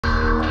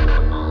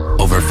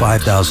over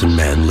 5,000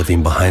 men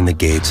living behind the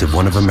gates of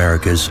one of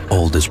America's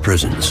oldest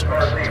prisons,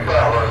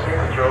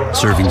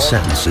 serving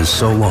sentences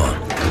so long,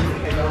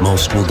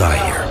 most will die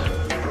here.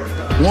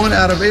 1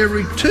 out of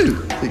every 2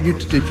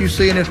 that you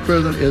see in this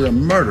prison is a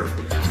murder.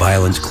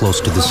 Violence close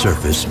to the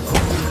surface,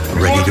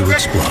 ready to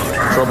explode.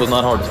 Trouble's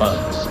not hard to find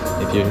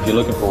if you're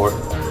looking for it.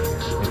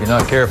 If you're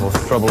not careful,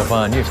 trouble will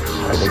find you.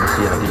 I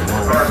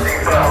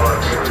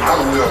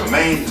will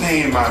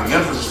maintain my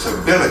mental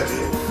stability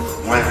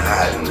when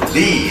I'm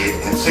dead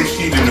and 6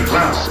 feet in the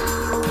ground.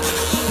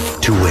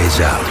 2 ways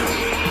out,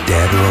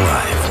 dead or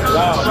alive.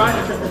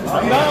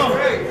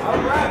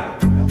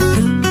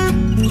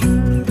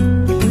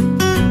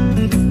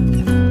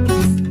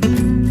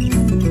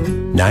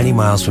 90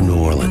 miles from New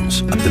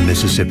Orleans, up the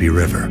Mississippi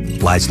River,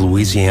 lies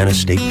Louisiana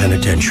State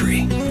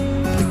Penitentiary.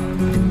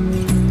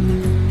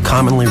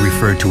 Commonly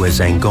referred to as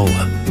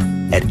Angola,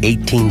 at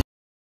 18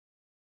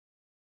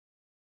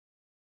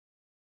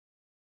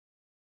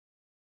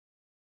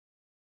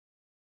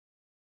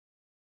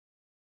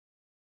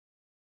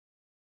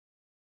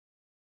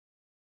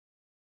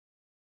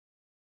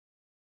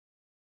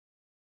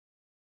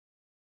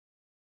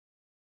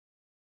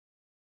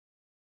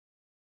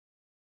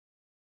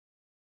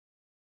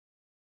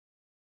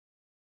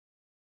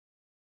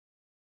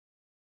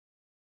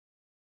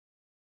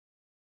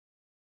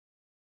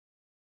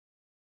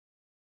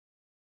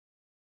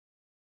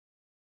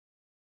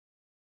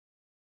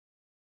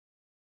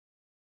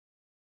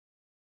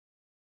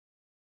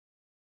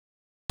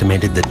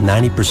 estimated that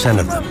 90%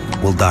 of them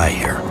will die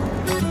here.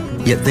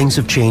 Yet things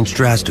have changed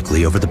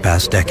drastically over the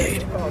past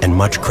decade, and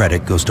much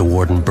credit goes to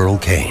Warden Burl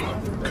Cain.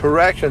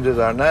 Corrections is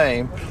our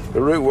name. The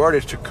root word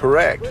is to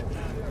correct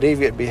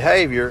deviant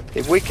behavior.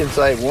 If we can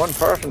save one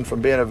person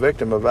from being a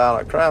victim of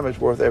violent crime, it's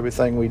worth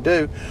everything we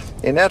do.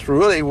 And that's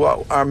really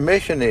what our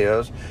mission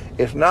is.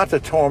 It's not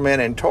to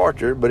torment and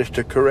torture, but it's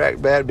to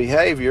correct bad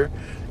behavior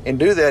and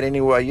do that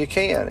any way you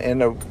can.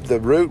 And the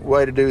root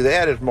way to do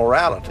that is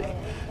morality.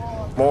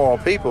 Moral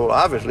people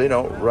obviously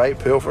don't rape,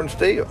 pilfer, and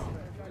steal.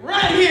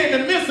 Right here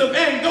in the midst of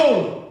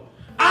Angola,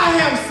 I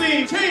have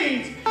seen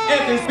change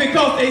at this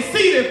because they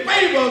see the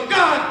favor of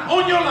God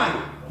on your life.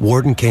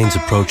 Warden Cain's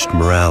approach to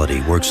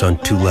morality works on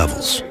 2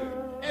 levels.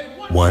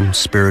 One,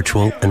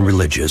 spiritual and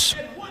religious.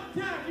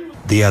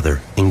 The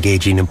other,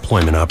 engaging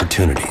employment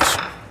opportunities.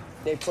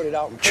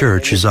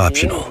 Church is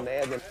optional.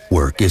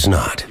 Work is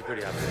not.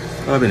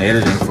 Well, I've been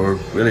editing for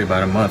really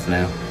about a month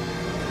now.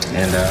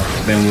 And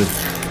I've been with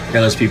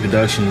LSP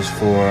Productions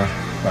for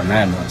about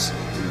 9 months.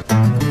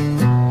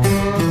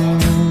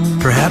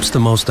 Perhaps the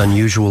most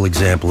unusual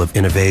example of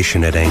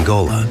innovation at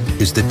Angola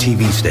is the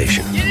TV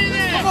station,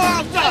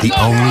 the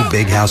only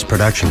big house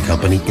production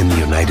company in the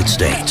United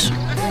States. 1,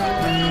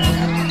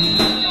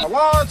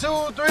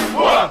 2, 3,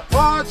 4.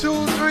 1,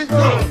 2, 3,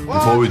 4.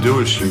 Before we do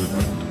a shoot,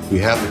 we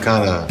have to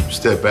kind of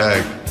step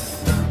back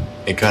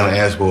and kind of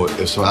ask, well,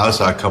 if some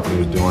outside company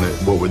was doing it,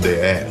 what would they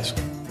ask?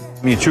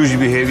 You choose your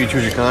behavior, you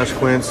choose your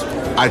consequence.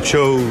 I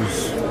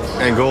chose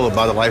Angola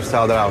by the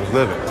lifestyle that I was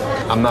living.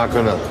 I'm not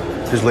gonna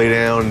just lay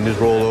down and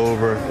just roll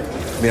over.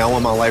 I mean, I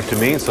want my life to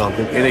mean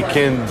something, and it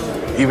can,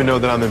 even though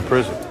that I'm in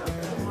prison.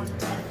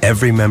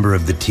 Every member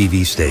of the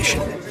TV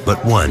station,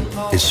 but one,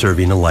 is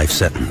serving a life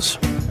sentence.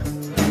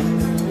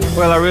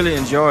 Well, I really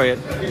enjoy it.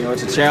 You know,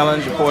 it's a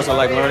challenge. Of course, I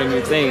like learning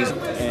new things,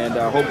 and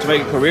I hope to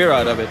make a career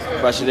out of it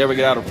if I should ever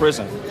get out of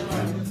prison.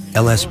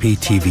 LSP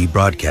TV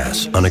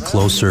broadcasts on a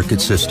closed-circuit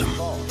system,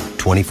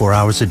 24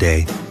 hours a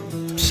day,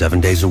 7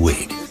 days a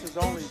week.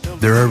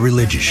 There are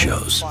religious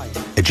shows,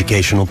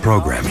 educational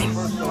programming,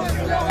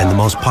 and the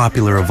most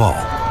popular of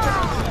all,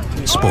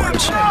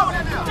 sports.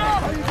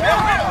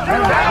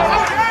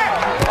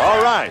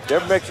 All right,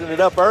 they're mixing it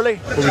up early.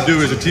 What we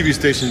do is a TV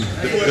station,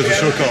 there's a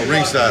show called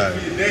Ringside,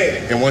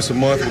 and once a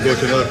month we'll go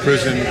to another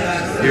prison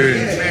here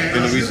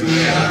in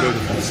Louisiana, we'll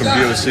go to some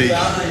DLC,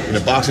 and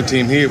the boxing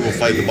team here will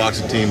fight the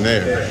boxing team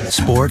there.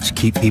 Sports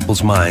keep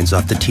people's minds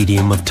off the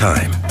tedium of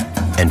time,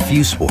 and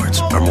few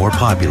sports are more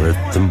popular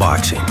than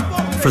boxing.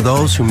 For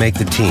those who make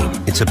the team,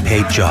 it's a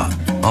paid job,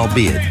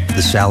 albeit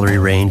the salary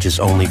range is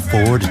only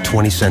 4 to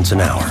 20 cents an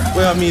hour.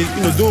 Well, I mean,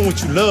 you know, doing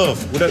what you love,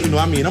 whatever, you know,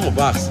 I mean, I'm a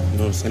boxer, you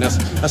know what I'm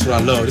saying? That's what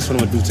I love. That's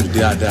what I'm gonna do to the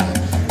day I die.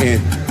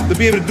 And to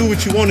be able to do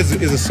what you want is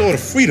a sort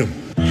of freedom.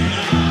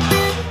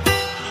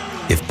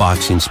 If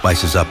boxing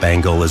spices up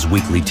Angola's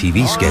weekly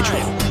TV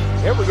schedule,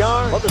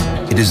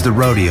 it is the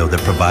rodeo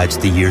that provides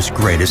the year's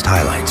greatest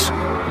highlights.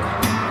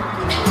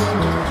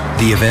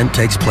 The event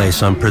takes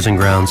place on prison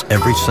grounds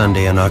every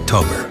Sunday in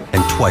October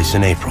and twice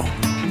in April.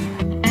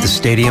 The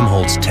stadium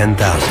holds 10,000,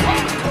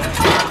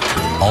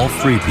 all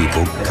free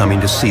people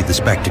coming to see the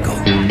spectacle.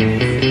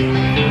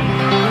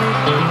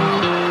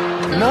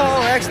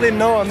 No, actually,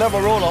 no, I never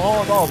rode a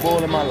hard-off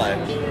bull in my life.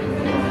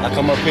 I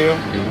come up here,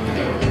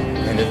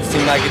 and it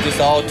seemed like it just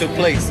all took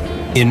place.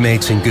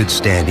 Inmates in good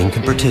standing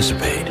can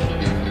participate.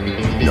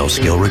 No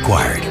skill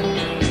required.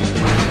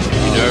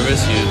 You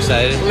nervous? You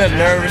excited? A little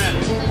nervous.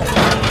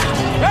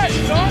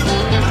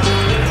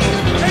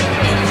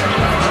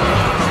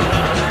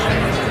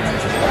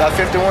 I got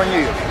 51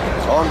 years.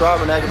 On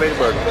drive and aggravated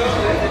burglary.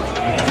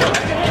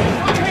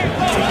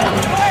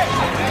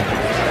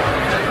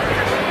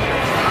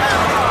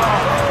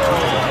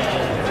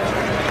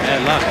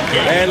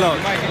 Bad luck.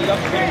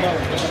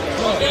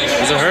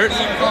 Does it hurt?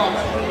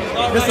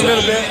 Just a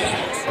little bit.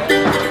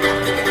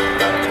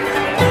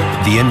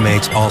 The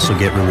inmates also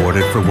get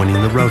rewarded for winning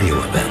the rodeo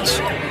events.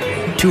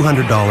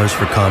 $200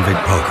 for convict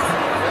poker.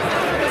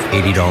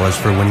 $80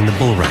 for winning the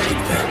bull riding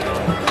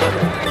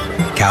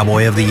event.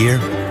 Cowboy of the Year,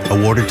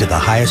 awarded to the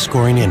highest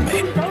scoring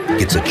inmate,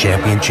 gets a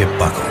championship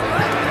buckle.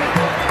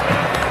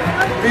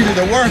 These are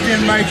the worst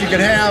inmates you could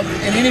have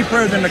in any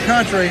prison in the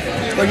country,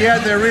 but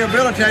yet they're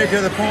rehabilitated to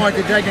the point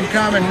that they can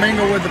come and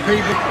mingle with the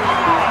people.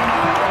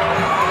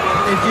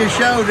 It just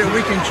shows that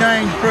we can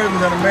change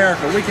prisons in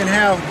America. We can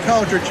have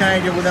culture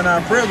changing within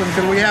our prisons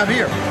because we have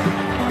here.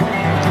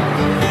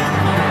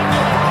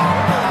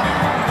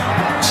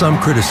 Some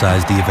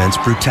criticize the event's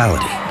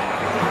brutality.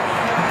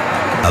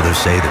 Others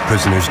say that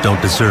prisoners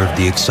don't deserve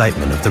the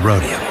excitement of the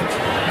rodeo.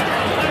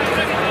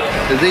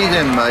 These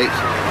inmates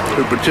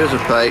who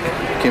participate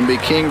can be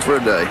king for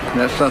a day. And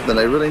that's something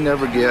they really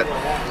never get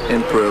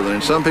in prison.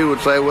 And some people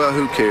would say, well,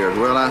 who cares?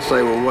 Well, I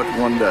say, well, what's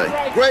one day?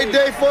 Great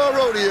day for a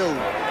rodeo.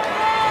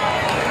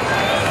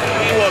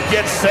 We will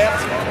get set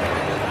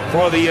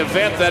for the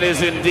event that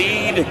is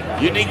indeed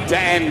unique to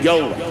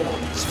Angola.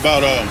 It's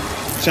about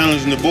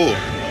challenging the bull.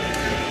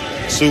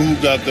 So who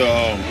got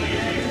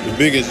the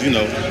biggest,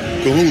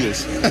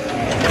 kahunas?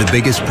 The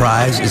biggest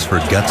prize is for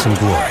guts and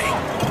glory.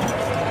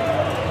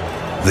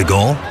 The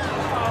goal?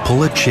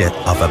 Pull a chit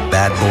off a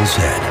bad bull's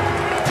head.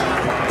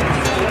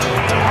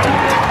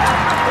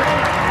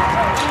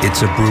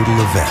 It's a brutal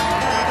event,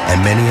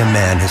 and many a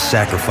man has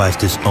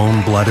sacrificed his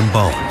own blood and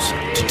bones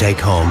to take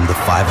home the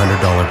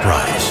 $500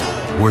 prize,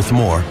 worth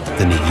more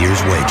than a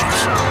year's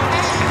wages.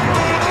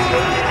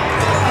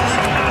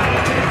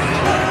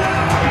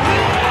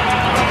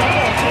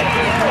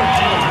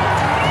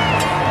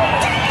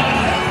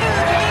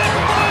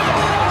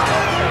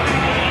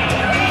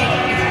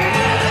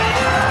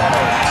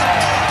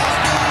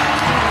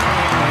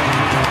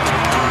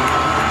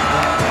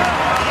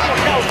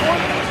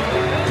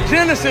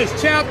 Genesis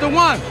chapter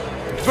 1,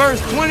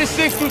 verse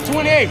 26 through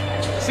 28,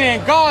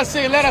 saying, God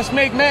said, let us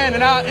make man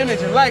in our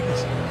image and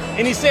likeness.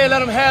 And he said, let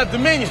them have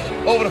dominion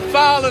over the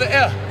fowl of the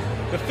air,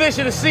 the fish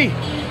of the sea,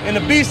 and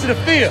the beasts of the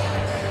field,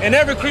 and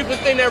every creeping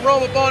thing that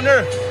roam upon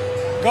earth.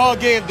 God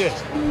gave this.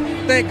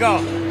 Thank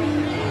God.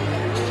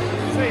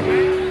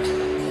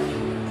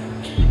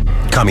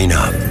 Coming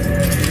up,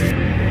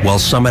 while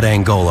some at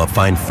Angola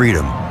find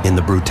freedom in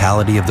the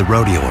brutality of the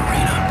rodeo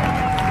arena,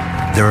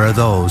 there are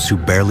those who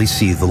barely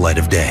see the light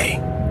of day.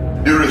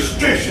 The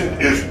restriction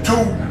is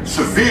too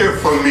severe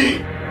for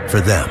me.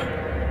 For them,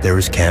 there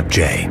is Camp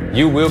J.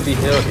 You will be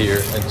held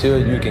here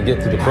until you can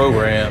get through the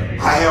program.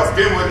 I have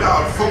been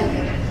without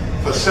food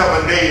for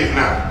 7 days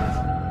now.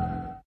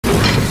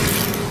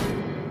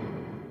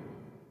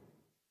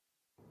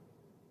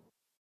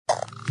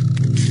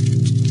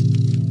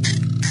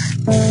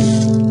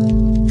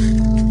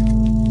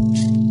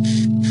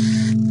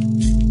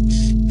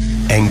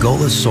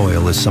 Angola's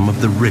soil is some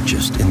of the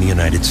richest in the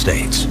United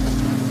States.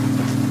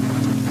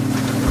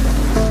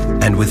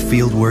 And with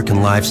field work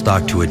and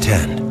livestock to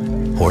attend,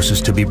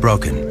 horses to be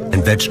broken,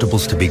 and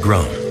vegetables to be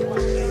grown,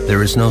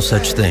 there is no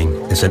such thing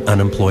as an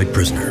unemployed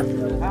prisoner.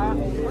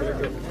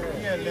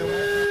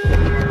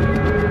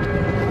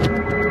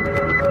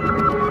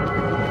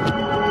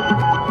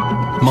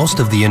 Most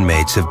of the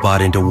inmates have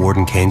bought into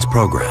Warden Kane's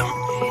program,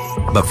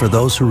 but for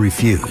those who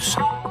refuse,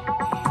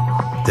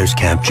 there's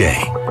Camp J,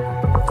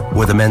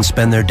 where the men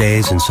spend their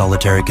days in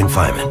solitary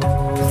confinement.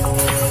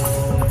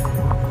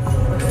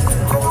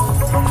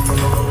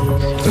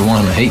 We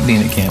want them to hate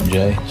being at Camp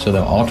J, so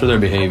they'll alter their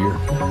behavior,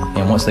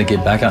 and once they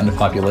get back out in the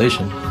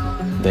population,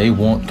 they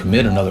won't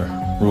commit another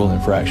rule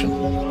infraction.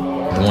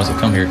 The ones that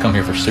come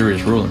here for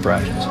serious rule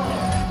infractions.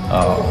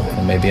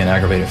 It may be an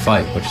aggravated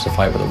fight, which is a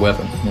fight with a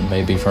weapon. It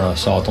may be for an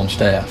assault on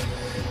staff.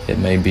 It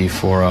may be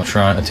for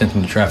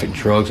attempting to traffic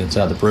drugs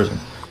inside the prison.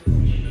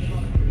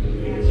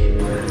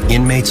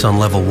 Inmates on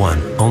level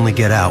 1 only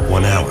get out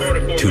 1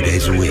 hour, 2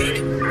 days a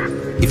week.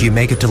 If you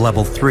make it to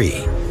level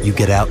 3, you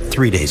get out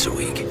 3 days a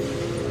week.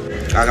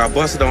 I got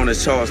busted on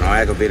this charge on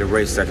aggravated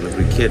rape,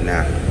 second-degree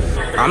kidnapping.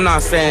 I'm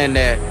not saying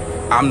that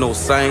I'm no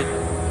saint,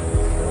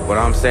 but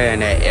I'm saying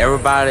that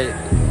everybody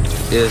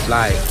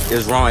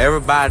is wrong.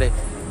 Everybody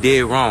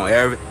did wrong.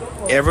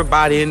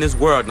 Everybody in this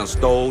world done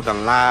stole,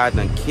 done lied,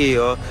 done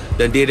killed,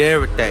 done did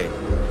everything.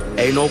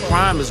 Ain't no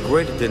crime is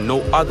greater than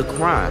no other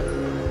crime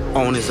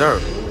on this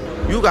earth.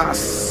 You got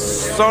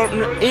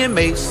certain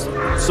inmates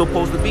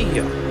supposed to be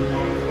here.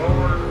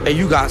 And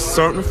you got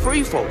certain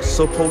free folks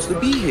supposed to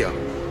be here.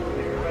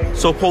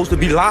 Supposed to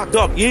be locked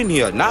up in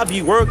here, not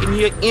be working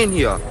here in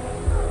here.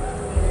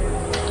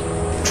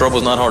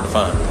 Trouble's not hard to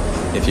find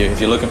if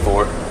you're looking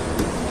for it.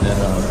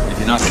 And if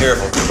you're not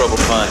careful, trouble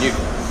will find you.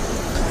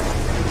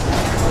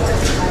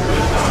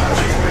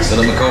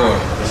 Senator McCoy.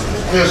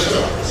 Yes,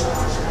 sir.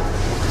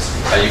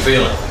 How you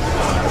feeling?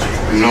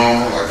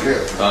 Normal, I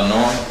guess. About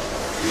normal?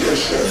 Yes,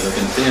 sir. You're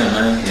looking thin,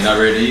 man. You're not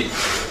ready to eat?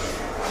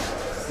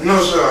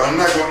 No, sir. I'm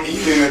not going to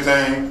eat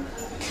anything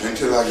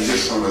until I get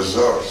some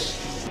results.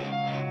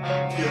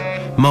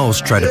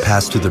 Most try to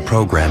pass through the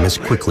program as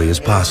quickly as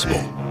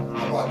possible.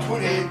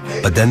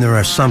 But then there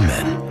are some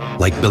men,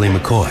 like Billy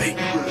McCoy,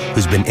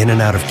 who's been in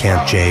and out of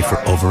Camp J for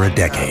over a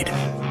decade.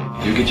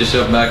 You get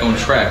yourself back on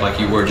track like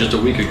you were just a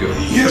week ago.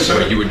 Yes,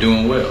 sir. You were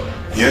doing well.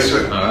 Yes,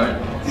 sir. All right.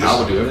 Yes, I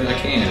will do everything I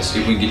can to see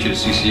if we can get you to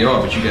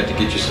CCR, but you got to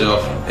get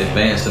yourself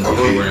advanced in the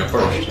program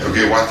first.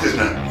 Okay, watch this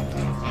now.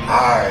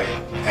 I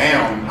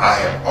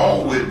have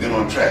always been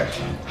on track.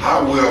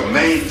 I will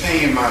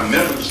maintain my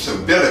mental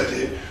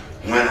stability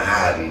when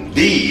I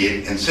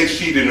did and 6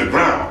 feet in the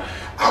ground.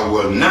 I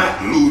will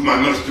not lose my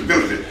mental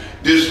stability.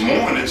 This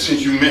morning,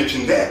 since you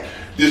mentioned that,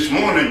 this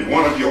morning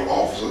one of your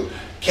officers,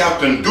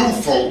 Captain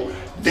Dufo,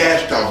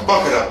 dashed a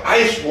bucket of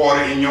ice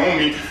water in on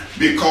me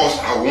because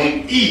I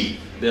won't eat.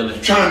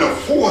 Billy. Trying to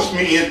force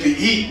me into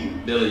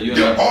eating. Billy,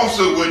 the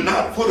officer would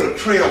not put a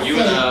tray of food. You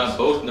and I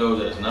both know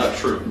that's not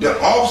true.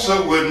 The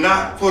officer would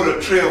not put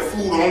a tray of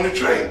food on the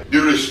tray. The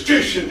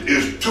restriction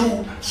is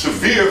too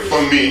severe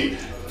for me,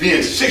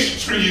 being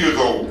 63 years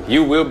old.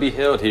 You will be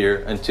held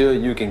here until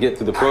you can get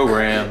through the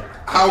program.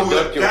 I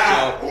will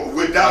die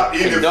without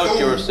any food. Conduct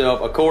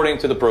yourself according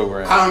to the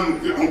program.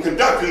 I'm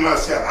conducting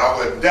myself. I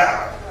will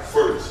die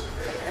first.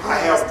 I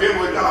have been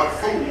without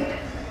food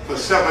for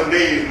 7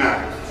 days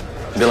now.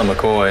 Billy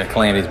McCoy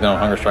claimed he's been on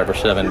hunger strike for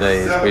 7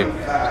 days. We've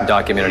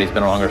documented he's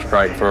been on hunger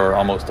strike for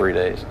almost 3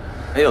 days.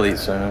 He'll eat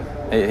soon.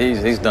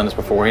 He's done this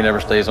before. He never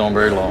stays on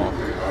very long.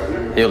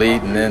 He'll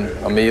eat and then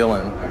a meal,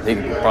 and he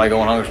can probably go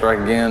on hunger strike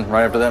again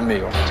right after that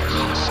meal.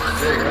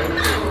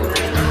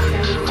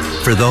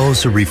 For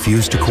those who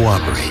refuse to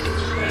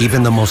cooperate,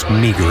 even the most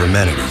meager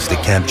amenities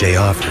that Camp J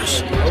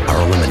offers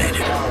are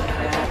eliminated.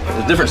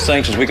 There's different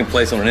sanctions we can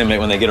place on an inmate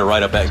when they get a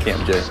write-up at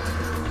Camp J.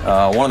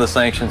 One of the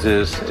sanctions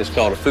is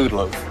called a food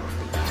loaf.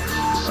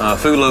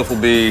 Food loaf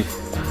will be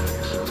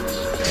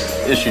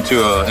issued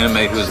to an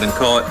inmate who has been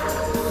caught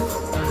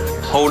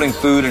holding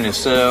food in his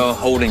cell,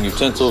 holding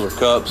utensils or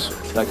cups,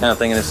 that kind of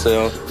thing in his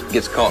cell.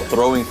 Gets caught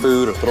throwing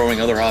food or throwing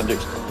other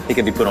objects, he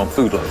can be put on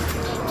food loaf.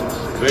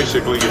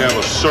 Basically, you have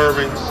a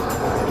serving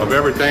of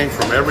everything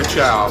from every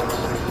child.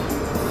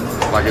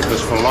 Like if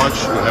it's for lunch,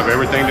 you'll have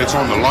everything that's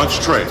on the lunch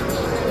tray,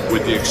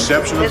 with the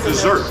exception of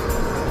dessert,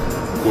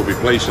 will be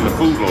placed in the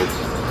food loaf.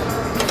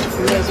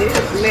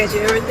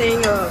 Measure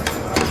everything up.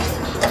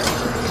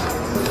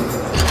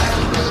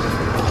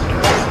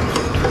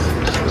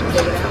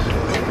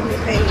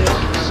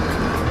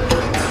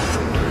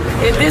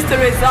 Is this the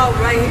result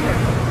right here?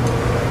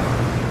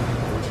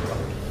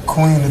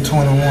 Queen of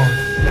 21.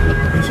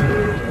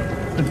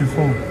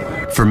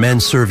 54. For men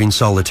serving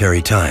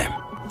solitary time,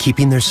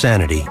 keeping their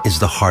sanity is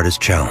the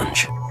hardest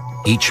challenge.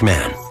 Each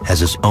man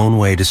has his own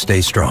way to stay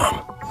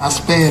strong. I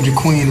spared the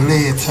queen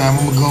last time.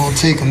 I'm gonna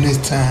take him this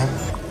time.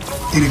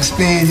 It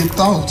expands your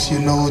thoughts, you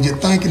know, your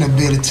thinking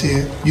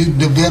ability. You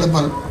develop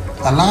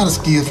a lot of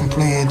skills from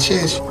playing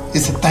chess.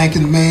 It's a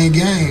thinking man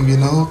game, you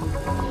know.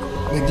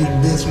 Make you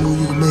the best move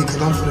you can make,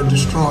 because I'm finna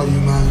destroy you,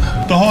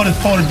 man. The hardest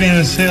part of being in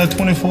a cell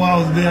 24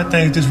 hours a day, I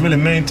think, is just really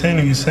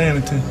maintaining your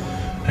sanity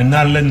and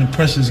not letting the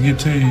pressures get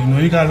to you. You know,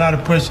 you got a lot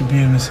of pressure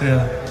being in the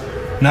cell.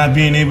 Not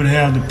being able to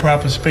have the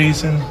proper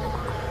spacing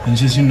and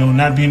just, you know,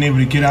 not being able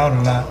to get out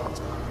a lot.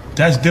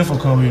 That's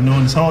difficult, you know,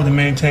 and it's hard to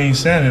maintain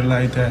sanity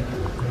like that.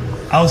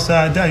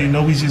 Outside that, you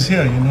know, we just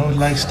here, you know,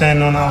 like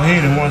standing on our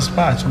head in one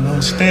spot, you know,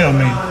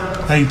 stalemate,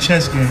 like a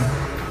chess game.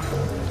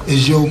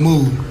 It's your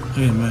move.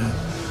 Yeah, man.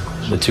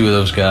 The two of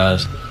those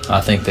guys,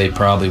 I think they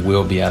probably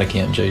will be out of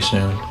Camp J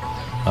soon.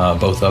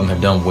 Both of them have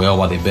done well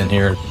while they've been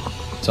here.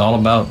 It's all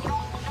about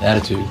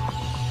attitude.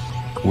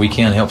 We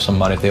can't help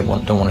somebody if they don't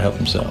want to help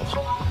themselves.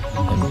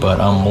 But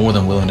I'm more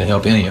than willing to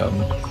help any of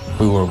them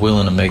who are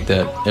willing to make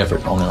that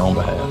effort on their own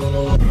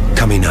behalf.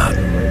 Coming up,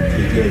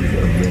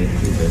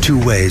 2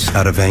 ways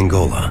out of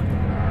Angola.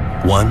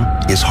 One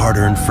is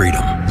hard-earned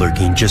freedom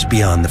lurking just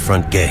beyond the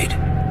front gate.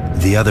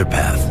 The other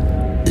path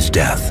is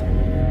death.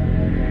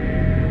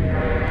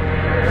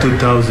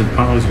 2,000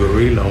 pounds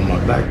gorilla on my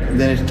back.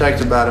 Then it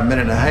takes about a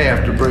minute and a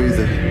half to breathe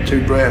the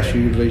 2 breaths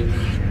usually,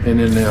 and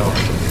then they'll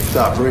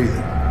stop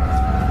breathing.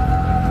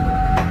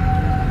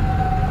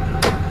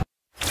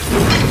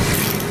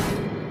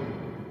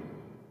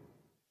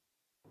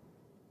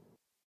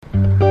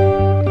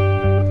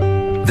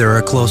 There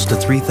are close to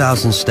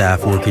 3,000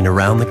 staff working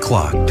around the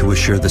clock to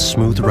assure the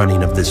smooth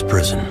running of this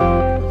prison.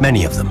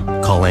 Many of them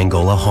call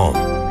Angola home,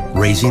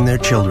 raising their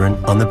children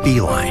on the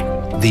Beeline,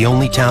 the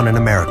only town in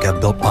America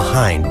built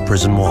behind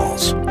prison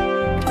walls.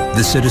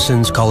 The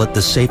citizens call it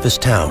the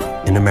safest town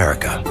in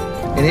America.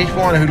 And each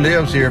one who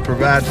lives here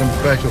provides some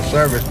special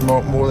service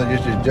more than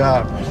just his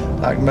job.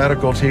 Like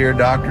medicals here,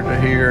 doctors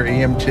are here,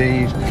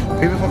 EMTs.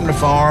 People from the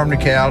farm, the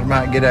cows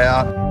might get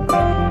out.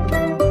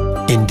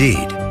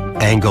 Indeed,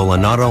 Angola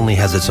not only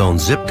has its own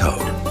zip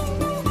code,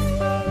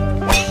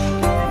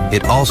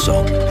 it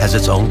also has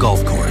its own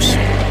golf course.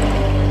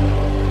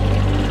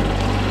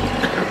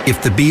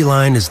 If the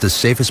Beeline is the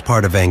safest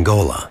part of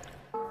Angola,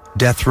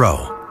 death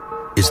row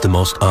is the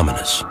most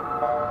ominous.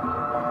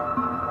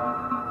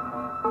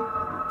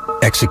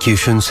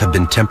 Executions have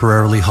been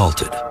temporarily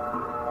halted,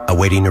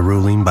 awaiting a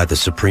ruling by the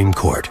Supreme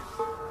Court.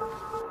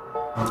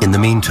 In the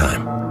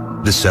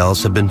meantime, the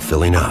cells have been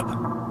filling up.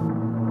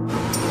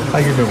 How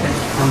you doing?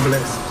 I'm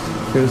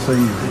blessed. Good to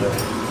see you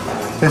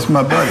today. This is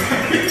my buddy.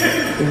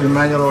 This is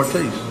Emmanuel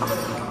Ortiz.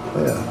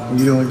 Yeah.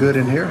 You doing good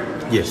in here?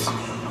 Yes.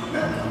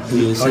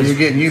 Are you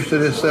getting used to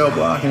this cell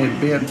block and it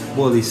being?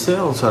 Well, the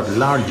cells are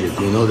larger,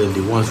 you know, than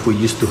the ones we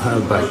used to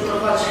have back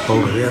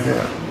over there.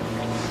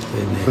 Yeah.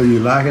 And, so you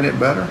liking it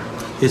better?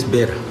 It's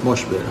better,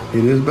 much better.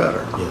 It is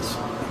better? Yes.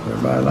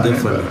 Everybody likes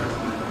it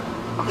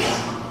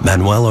better.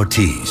 Manuel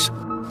Ortiz,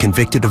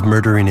 convicted of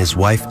murdering his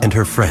wife and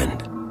her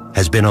friend,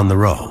 has been on the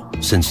row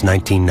since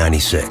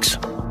 1996.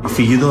 If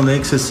you don't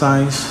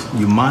exercise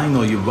your mind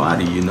or your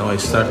body, you know,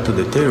 it starts to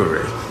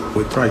deteriorate.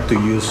 We try to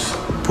use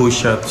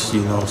push-ups,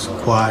 you know,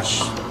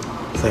 squash,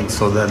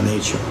 things of that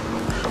nature.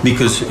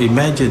 Because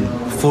imagine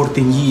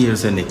 14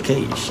 years in a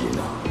cage, you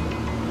know.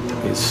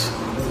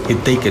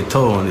 It takes a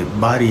toll on the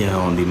body and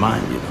on the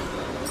mind, you know.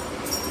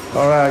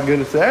 All right, good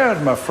to see.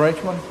 There's my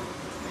Frenchman.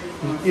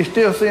 You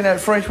still seeing that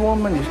French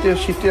woman?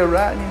 She still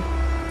writing you?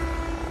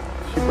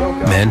 She broke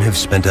up. Men have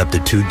spent up to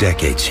 2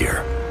 decades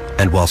here,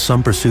 and while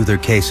some pursue their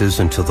cases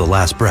until the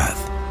last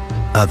breath,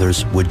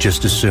 others would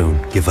just as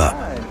soon give up.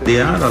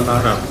 There are a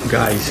lot of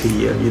guys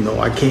here, you know,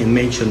 I can't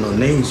mention no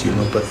names, you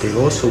know, but they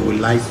also would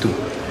like to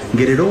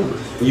get it over.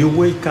 You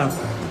wake up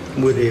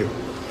with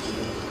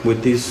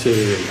this,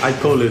 I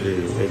call it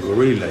a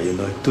gorilla, you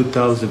know, a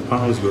 2,000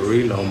 pounds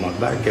gorilla on my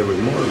back every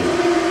morning.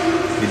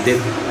 They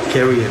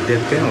carry a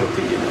death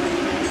penalty, you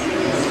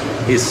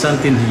know. It's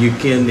something you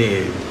can,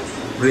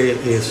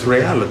 it's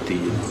reality,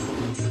 you know.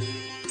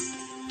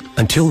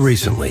 Until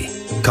recently,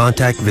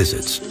 contact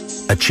visits,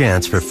 a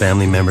chance for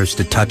family members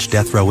to touch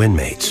death row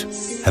inmates,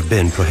 have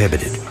been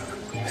prohibited.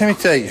 Let me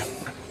tell you,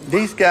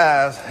 these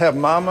guys have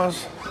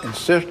mamas and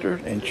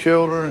sisters and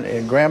children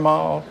and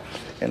grandmas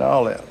and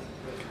all that.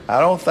 I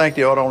don't think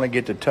they ought to only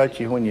get to touch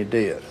you when you're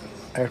dead,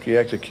 after you're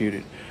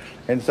executed.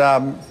 And so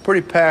I'm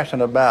pretty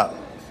passionate about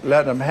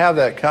letting them have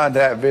that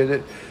contact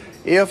visit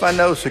if I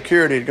know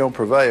security is going to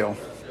prevail.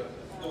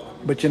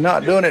 But you're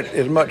not doing it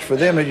as much for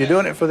them as you're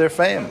doing it for their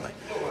family.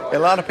 A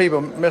lot of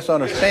people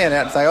misunderstand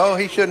that and think, oh,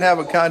 he shouldn't have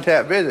a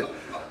contact visit.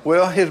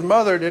 Well, his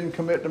mother didn't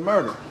commit the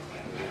murder,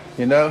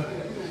 you know?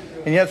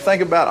 And you have to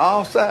think about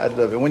all sides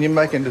of it when you're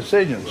making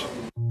decisions.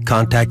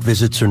 Contact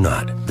visits or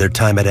not, their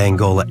time at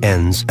Angola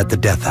ends at the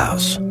death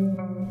house.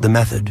 The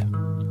method,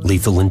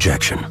 lethal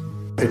injection.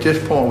 At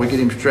this point, we get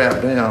him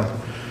strapped down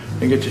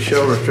and get the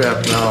shoulder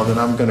straps and all, then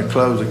I'm going to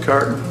close the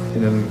curtain,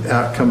 and then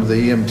out comes the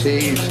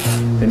EMTs,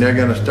 and they're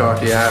going to start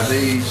the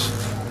IVs.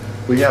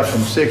 We have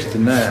from 6 to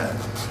 9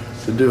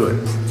 to do it.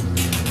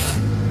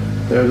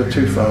 There's the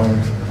 2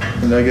 phones,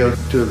 and they go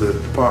to the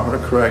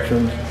Department of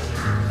Corrections,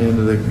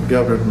 into the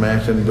governor's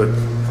mansion, but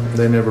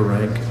they never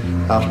ring.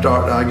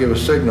 I'll give a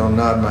signal,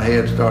 nod my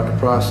head, start the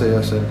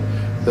process, and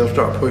they'll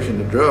start pushing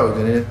the drugs.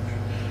 And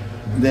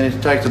then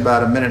it takes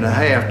about 1.5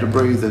 minutes to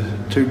breathe the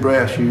 2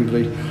 breaths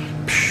usually,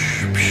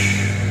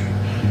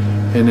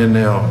 and then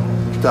they'll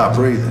stop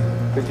breathing.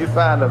 Did you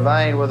find a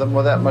vein with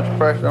that much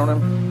pressure on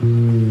him?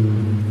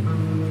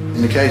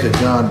 In the case of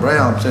John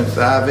Brown, since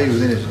the IV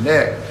was in his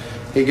neck,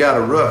 he got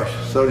a rush.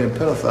 Sodium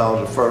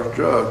pentothal is the first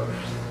drug,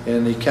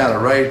 and he kind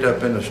of raised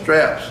up in the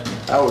straps.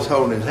 I was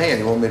holding his hand.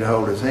 He wanted me to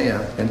hold his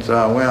hand. And so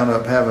I wound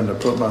up having to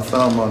put my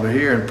thumb under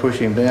here and push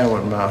him down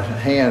with my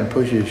hand,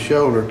 push his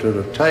shoulder to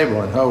the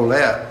table and hold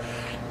that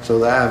so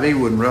the IV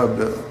wouldn't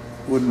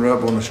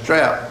rub on the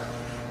strap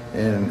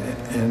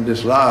and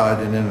dislodge.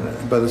 And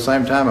then by the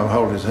same time, I'm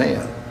holding his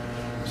hand.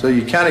 So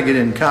you kind of get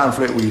in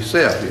conflict with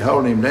yourself. You're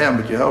holding him down,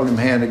 but you're holding him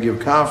hand to give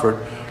comfort.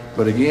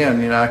 But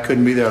again, you know, I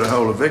couldn't be there to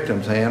hold a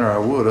victim's hand, or I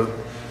would have.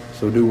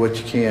 So do what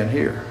you can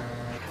here.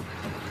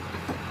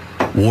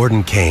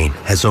 Warden Kane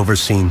has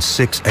overseen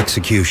 6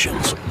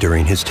 executions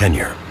during his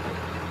tenure.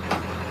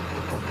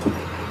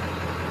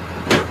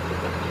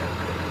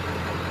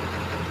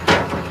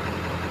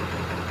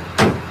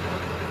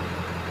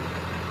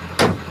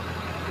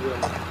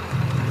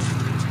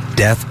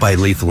 Death by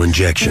lethal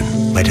injection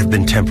might have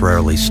been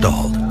temporarily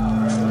stalled,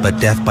 but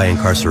death by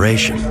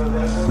incarceration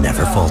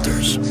never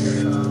falters.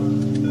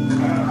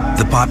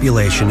 The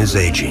population is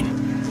aging,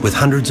 with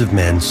hundreds of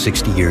men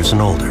 60 years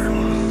and older.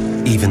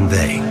 Even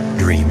they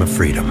dream of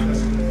freedom.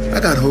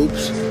 I got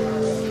hopes.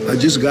 I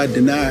just got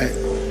denied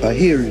a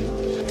hearing.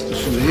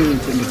 This was a hearing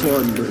from the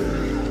Thornburg.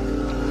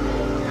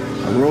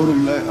 I wrote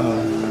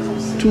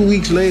them 2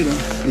 weeks later.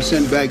 They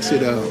sent back,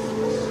 said,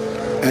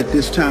 at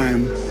this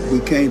time, we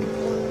can't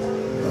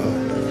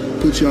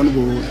put you on the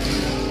board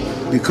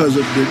because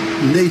of the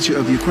nature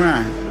of your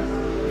crime,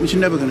 which is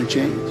never going to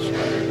change.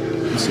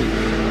 I said,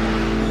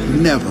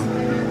 never.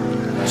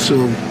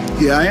 So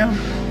here I am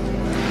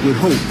with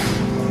hope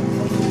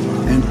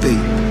and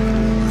faith.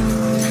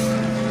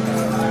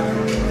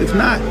 If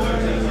not,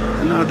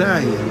 then I'll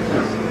die here.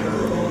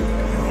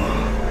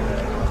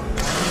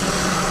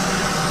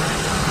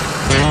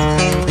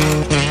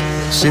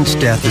 Since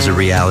death is a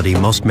reality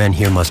most men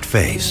here must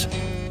face,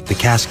 the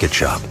casket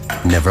shop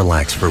never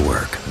lacks for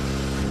work.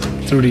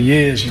 Through the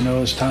years, you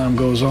know, as time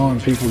goes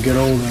on, people get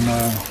older, and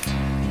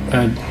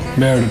I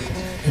married,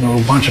 you know,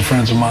 a bunch of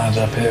friends of mine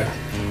up here.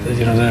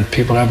 You know, that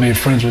people I've made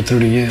friends with through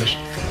the years.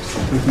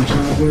 Looking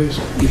sideways,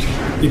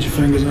 get your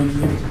fingers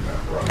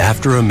underneath.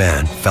 After a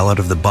man fell out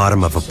of the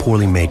bottom of a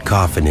poorly made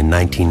coffin in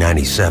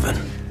 1997,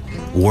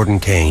 Warden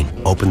Kane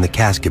opened the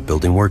casket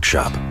building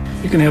workshop.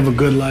 You can have a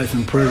good life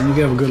in prison. You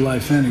can have a good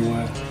life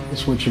anywhere.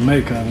 It's what you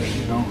make of it,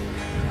 you know.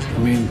 I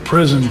mean,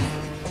 prison,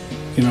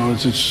 you know,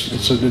 it's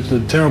a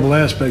terrible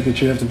aspect that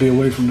you have to be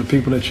away from the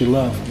people that you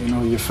love, you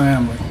know, your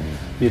family,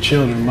 your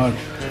children. My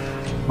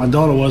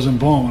daughter wasn't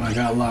born when I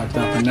got locked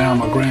up, and now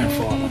I'm a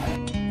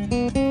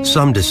grandfather.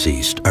 Some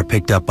deceased are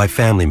picked up by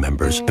family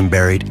members and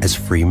buried as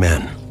free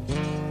men.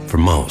 For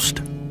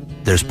most,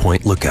 there's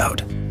Point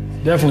Lookout.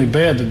 Definitely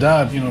bad to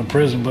die, you know, in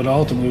prison, but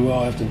ultimately we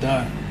all have to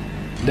die.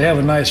 They have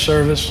a nice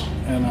service,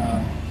 and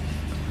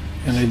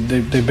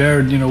they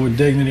buried, you know, with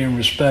dignity and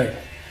respect,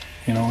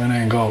 you know, in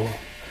Angola.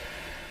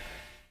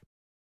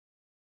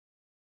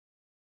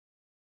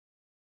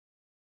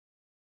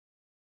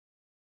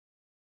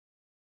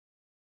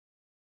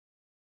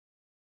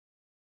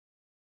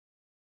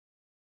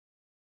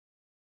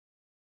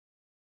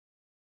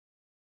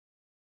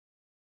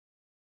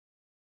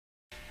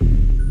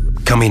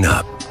 Coming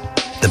up,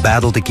 the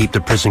battle to keep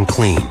the prison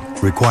clean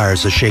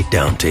requires a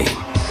shakedown team.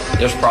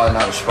 There's probably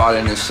not a spot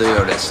in this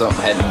cell that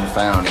something hadn't been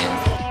found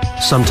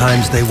in.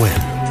 Sometimes they win,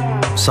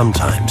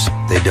 sometimes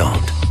they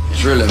don't.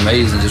 It's really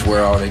amazing just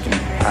where all they can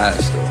hide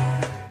stuff.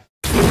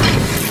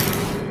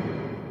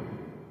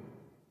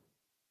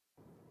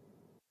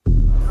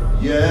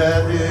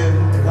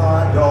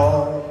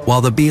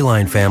 While the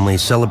Beeline family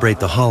celebrate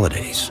the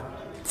holidays,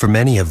 for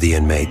many of the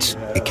inmates,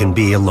 it can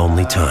be a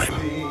lonely time.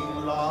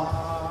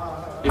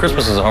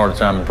 Christmas is a hard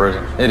time in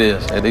prison. It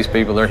is. These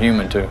people, they're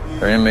human too.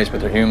 They're inmates,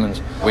 but they're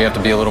humans. We have to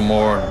be a little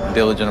more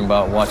diligent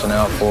about watching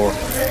out for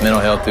mental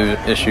health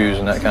issues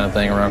and that kind of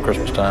thing around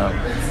Christmas time,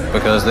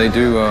 because they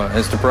do,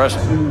 it's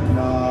depressing.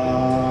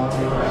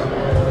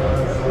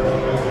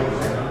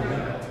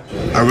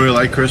 I really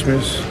like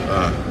Christmas,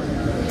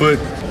 but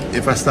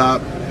if I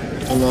stop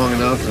long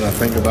enough and I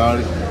think about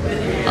it,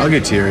 I'll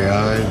get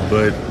teary-eyed,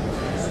 but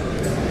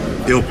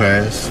it'll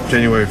pass.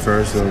 January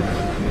 1st,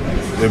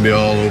 it'll be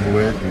all over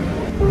with.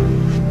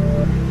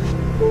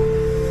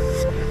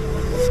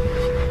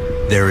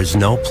 There is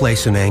no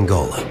place in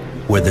Angola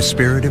where the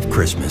spirit of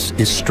Christmas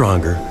is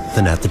stronger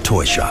than at the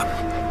toy shop.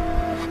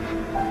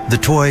 The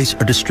toys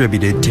are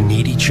distributed to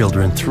needy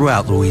children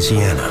throughout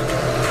Louisiana.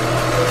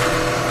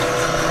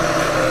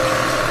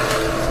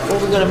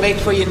 What we're going to make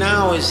for you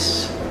now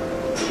is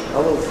a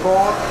little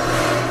car.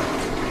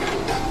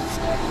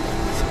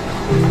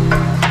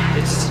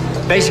 It's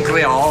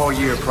basically an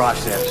all-year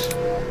process.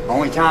 The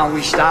only time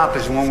we stop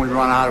is when we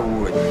run out of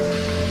wood.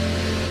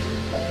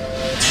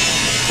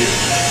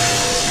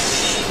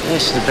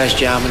 This is the best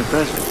job in the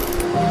prison.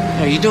 You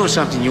know, you're doing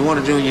something you want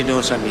to do, and you're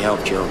doing something to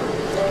help children.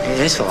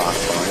 It's a lot of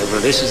fun,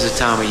 but this is the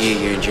time of year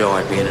you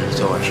enjoy being in the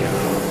toy shop.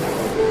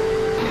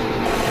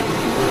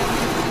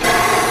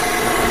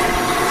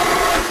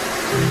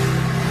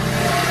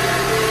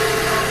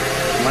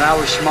 When I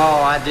was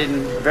small,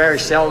 very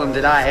seldom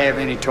did I have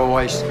any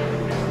toys.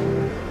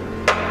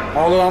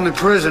 Although I'm in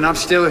prison, I'm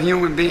still a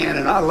human being,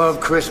 and I love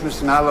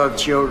Christmas and I love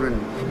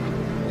children.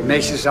 It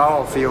makes us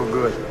all feel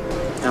good.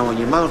 Now, when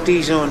you mount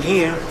these on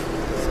here,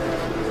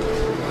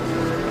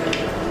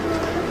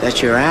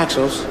 that's your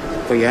axles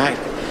for your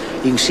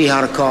you can see how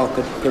the car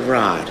could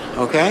ride,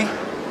 okay?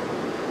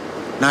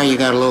 Now you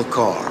got a little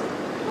car.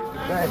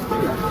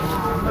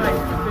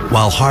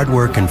 While hard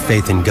work and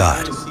faith in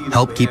God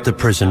help keep the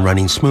prison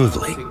running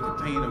smoothly,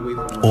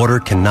 order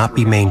cannot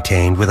be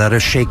maintained without a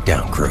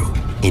shakedown crew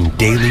in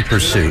daily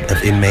pursuit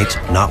of inmates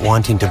not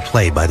wanting to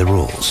play by the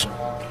rules.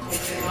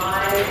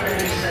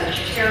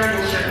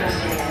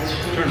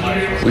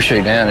 We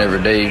shake down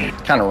every day,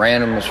 kind of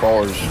random as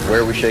far as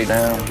where we shake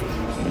down.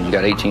 You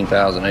got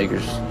 18,000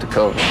 acres to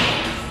cover.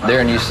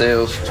 They're in these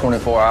cells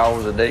 24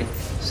 hours a day,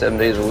 7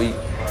 days a week.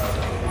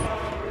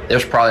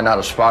 There's probably not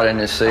a spot in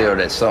this cell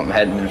that something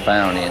hadn't been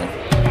found in.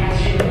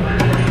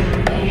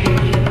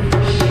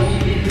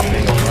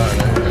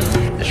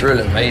 It's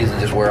really amazing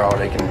just where all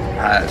they can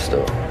hide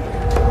stuff.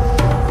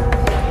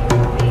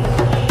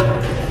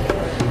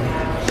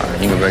 All right,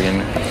 you can go back in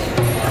there.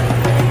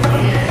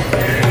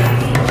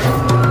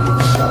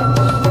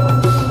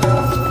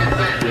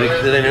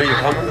 Do they know you're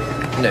coming?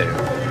 No.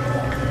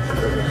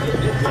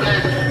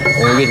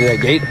 When we get to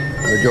that gate,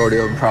 the majority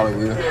of them probably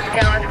will.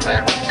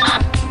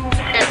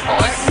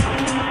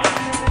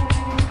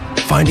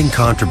 Finding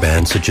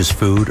contraband such as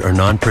food or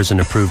non-prison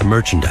approved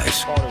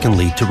merchandise can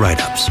lead to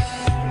write-ups.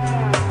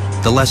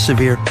 The less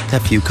severe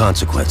have few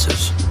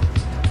consequences.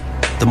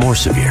 The more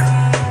severe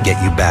get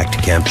you back to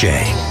Camp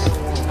J.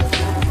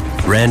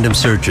 Random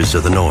searches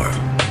are the norm.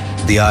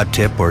 The odd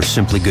tip or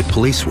simply good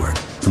police work,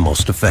 the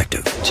most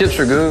effective. Tips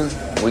are good.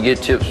 We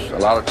get tips, a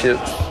lot of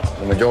tips.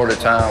 The majority of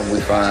the time we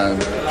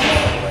find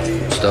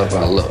stuff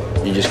I love.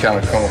 You just kind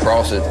of come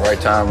across it, right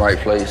time, right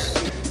place.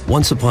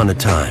 Once upon a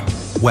time,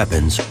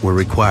 weapons were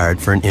required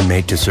for an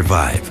inmate to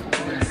survive.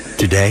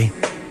 Today,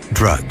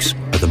 drugs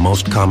are the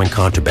most common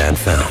contraband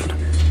found.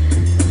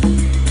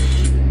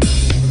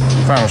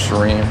 Found a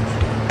syringe.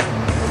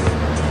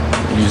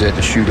 Use that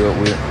to shoot up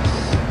with.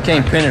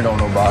 Can't pin it on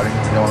nobody,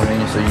 you know what I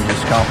mean? So you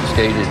just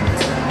confiscate it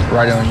and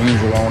write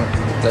unusual on it.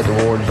 Let the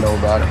wardens know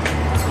about it.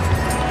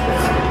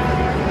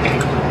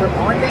 The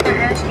only thing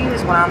I ask you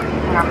is when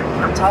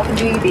I'm talking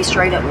to you, be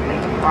straight up with me,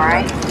 all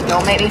right?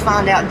 Don't make me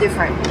find out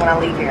different when I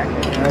leave here.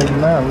 Hey,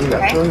 man, we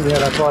got food. We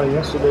had our party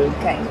yesterday.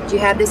 Okay. Did you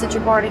have this at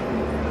your party?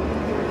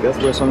 That's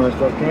where some of that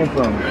stuff came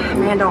from.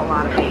 Man, don't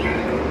lie to me.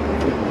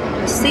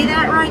 You see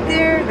that right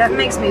there? That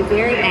makes me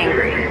very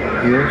angry.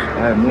 Yes,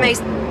 I have more.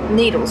 Makes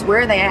needles.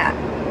 Where are they at?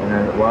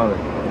 And at Wiley.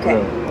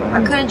 Okay.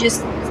 I couldn't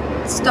just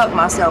stuck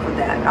myself with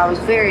that. I was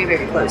very,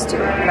 very close to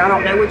it. And I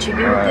don't know what you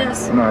do with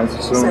this. No,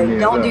 it's so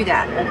don't do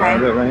that, okay?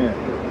 Right here.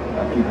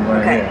 I keep them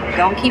right here. Okay,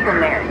 don't keep them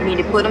there. You need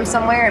to put them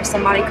somewhere. If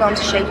somebody comes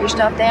to shake your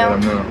stuff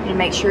down, you need to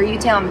make sure you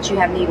tell them that you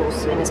have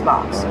needles in this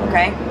box,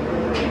 okay?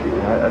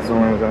 That's the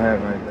only ones I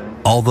have right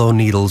there. Although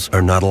needles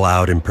are not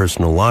allowed in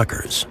personal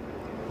lockers,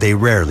 they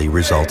rarely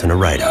result in a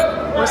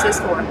write-up. What's this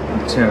for?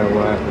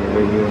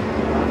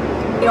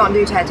 You don't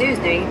do tattoos,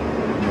 do you?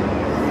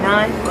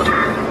 None?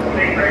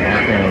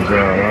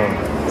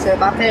 So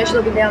if I finish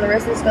looking down the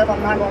rest of the stuff,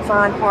 I'm not going to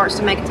find parts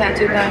to make a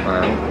tattoo gun?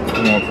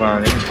 You won't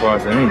find any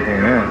parts of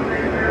anything there.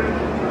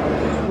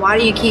 Why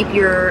do you keep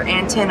your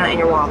antenna in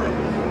your wallet?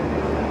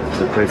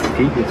 It's a place to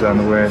keep it, so I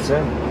know where it's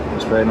at.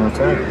 It's right on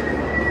top.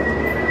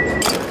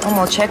 I'm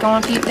going to check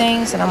on a few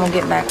things and I'm going to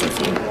get back with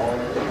you.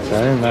 So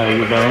I didn't lie to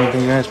you about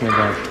anything you asked me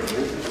about.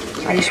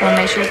 I just want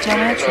to make sure you tell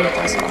me the truth,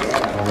 that's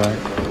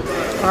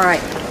all. All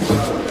right.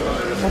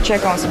 We'll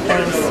check on some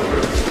things.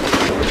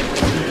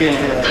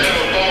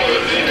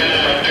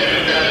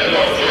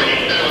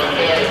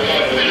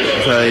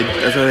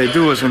 That's how they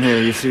do us in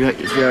here. You see how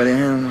they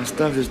handle my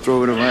stuff, just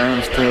throw it around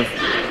and stuff.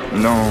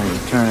 No,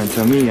 trying to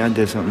tell me I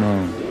did something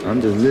wrong. I'm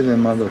just living in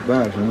my little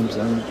box, you know what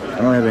I'm saying? I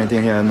don't have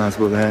anything here I'm not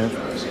supposed to have.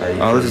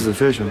 All this is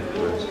official.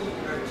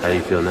 How do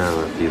you feel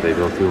now after they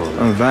go through all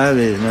that? I'm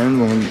violated, man. I'm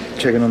going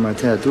checking on my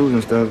tattoos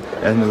and stuff,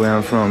 asking where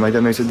I'm from. Like,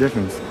 that makes a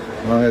difference.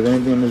 I don't have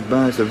anything in this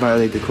box to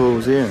violate the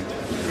codes here.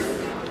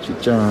 She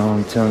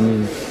trying to tell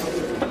me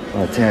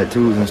about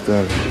tattoos and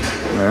stuff.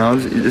 Man,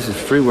 this is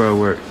free world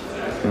work. You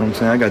know what I'm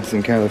saying? I got this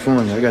in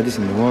California. I got this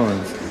in New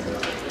Orleans.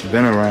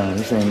 Been around.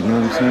 This ain't, you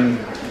know what I'm saying?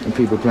 And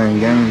people playing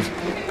games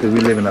because we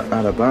living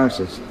out of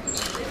boxes.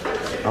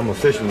 I'm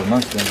official with my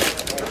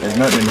stuff. There's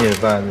nothing here to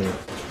violate.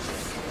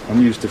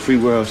 I'm used to free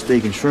world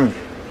steak and shrimp.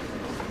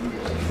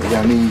 They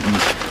got me eating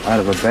out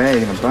of a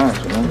bag in a box,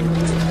 you know?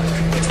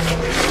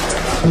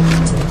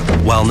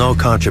 While no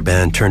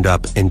contraband turned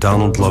up in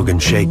Donald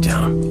Logan's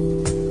shakedown,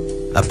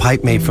 a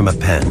pipe made from a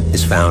pen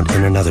is found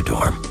in another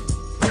dorm.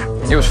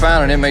 It was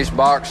found in an inmate's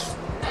box,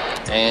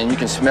 and you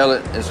can smell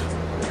it.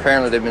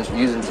 Apparently they've been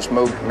using it to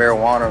smoke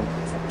marijuana.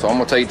 So I'm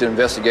gonna take it to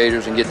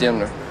investigators and get them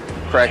to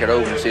crack it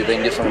open and see if they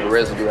can get some of the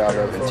residue out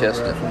of it and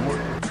test it.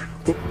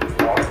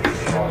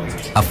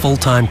 A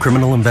full-time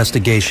criminal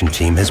investigation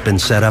team has been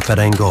set up at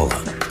Angola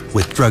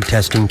with drug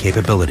testing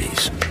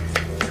capabilities.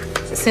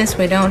 Since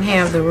we don't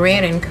have the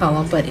red in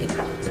color, but it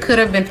could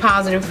have been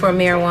positive for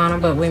marijuana,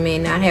 but we may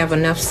not have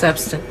enough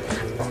substance.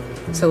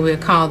 So we'll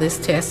call this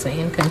test an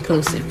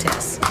inconclusive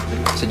test.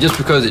 So just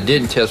because it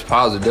didn't test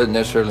positive doesn't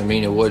necessarily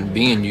mean it wasn't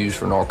being used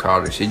for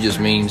narcotics. It just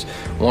means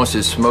once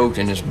it's smoked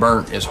and it's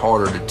burnt, it's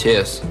harder to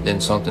test than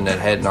something that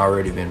hadn't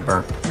already been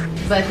burnt.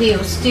 But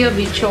he'll still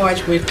be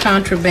charged with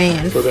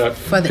contraband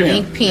for the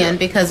ink pen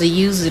because he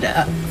used it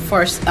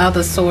for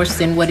other source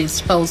than what it's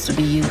supposed to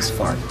be used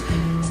for.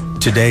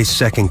 Today's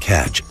second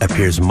catch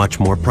appears much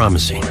more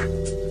promising.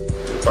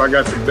 I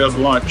got the bed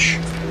lunch.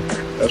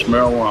 That's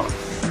marijuana.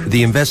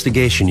 The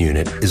investigation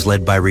unit is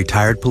led by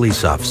retired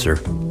police officer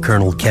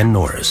Colonel Ken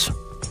Norris.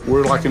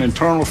 We're like an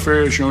internal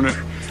affairs unit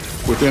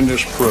within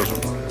this prison.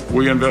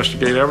 We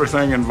investigate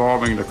everything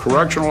involving the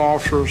correctional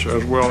officers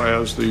as well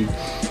as the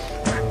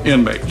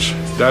inmates.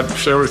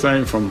 That's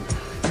everything from,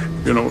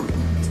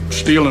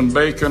 stealing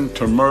bacon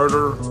to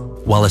murder.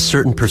 While a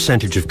certain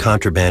percentage of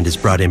contraband is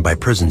brought in by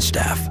prison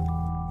staff,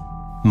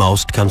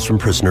 most comes from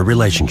prisoner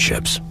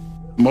relationships.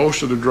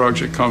 Most of the drugs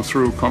that come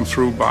through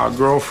by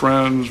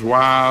girlfriends,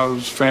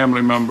 wives,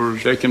 family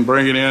members. They can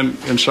bring it in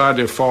inside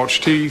their false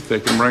teeth. They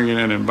can bring it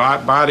in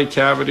body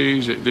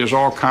cavities. There's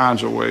all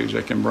kinds of ways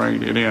they can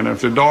bring it in.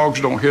 If the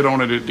dogs don't hit on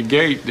it at the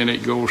gate, then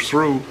it goes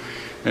through,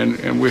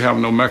 and we have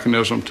no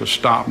mechanism to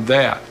stop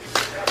that.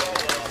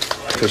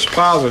 If it's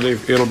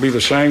positive, it'll be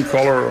the same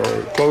color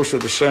or close to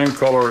the same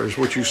color as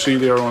what you see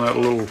there on that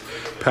little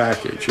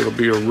package. It'll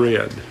be a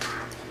red.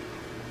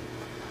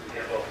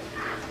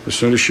 As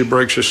soon as she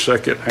breaks the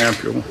second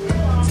ampule.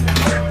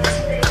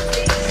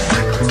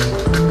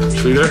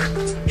 See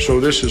there? So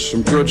this is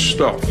some good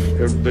stuff.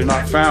 If they'd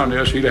not found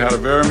this, he'd have had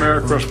a very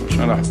Merry Christmas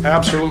and an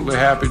absolutely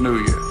Happy New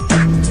Year.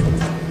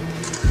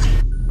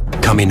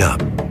 Coming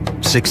up,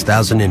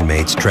 6,000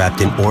 inmates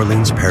trapped in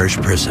Orleans Parish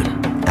Prison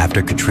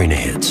after Katrina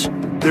hits.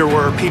 There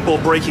were people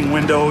breaking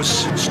windows,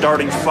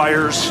 starting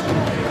fires.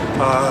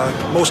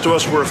 Most of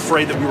us were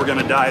afraid that we were going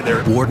to die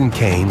there. Warden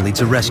Kane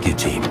leads a rescue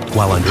team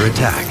while under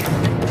attack.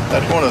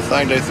 That's one of the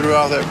things they threw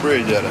off that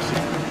bridge at us.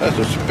 That's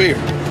a spear.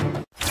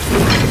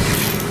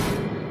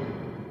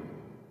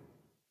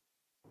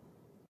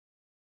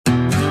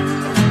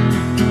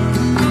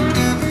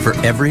 For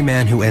every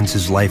man who ends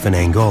his life in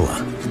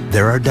Angola,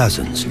 there are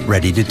dozens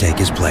ready to take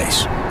his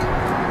place.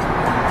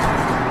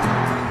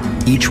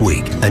 Each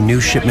week, a new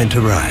shipment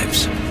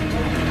arrives.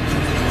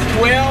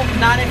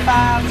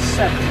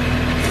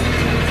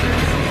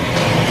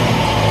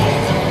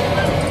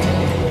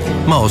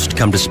 12.95.7. Most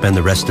come to spend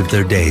the rest of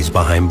their days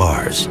behind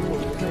bars.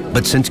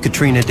 But since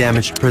Katrina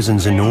damaged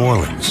prisons in New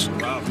Orleans,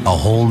 a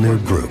whole new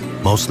group,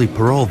 mostly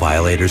parole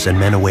violators and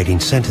men awaiting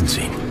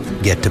sentencing,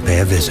 get to pay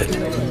a visit.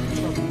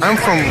 I'm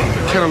from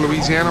Kenner,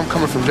 Louisiana. I'm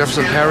coming from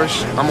Jefferson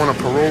Parish. I'm on a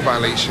parole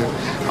violation.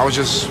 I was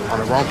just on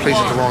the wrong place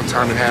at the wrong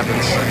time. It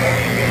happens.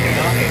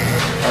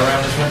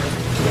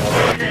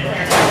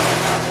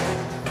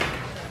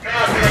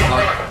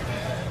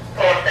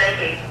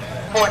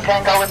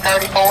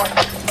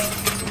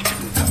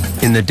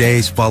 In the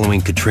days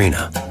following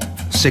Katrina,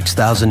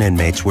 6,000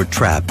 inmates were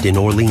trapped in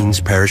Orleans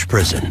Parish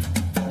Prison.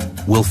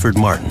 Wilford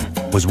Martin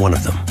was one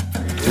of them.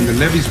 When the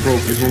levees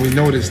broke is when we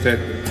noticed that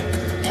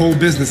whole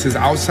businesses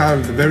outside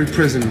of the very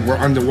prison were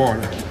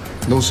underwater.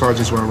 No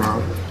sergeants were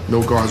around,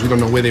 no guards. We don't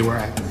know where they were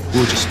at.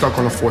 We were just stuck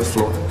on the 4th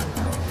floor.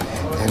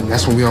 And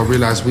that's when we all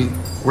realized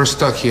we're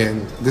stuck here,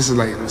 and this is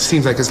like, it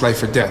seems like it's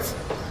life or death.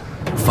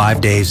 5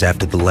 days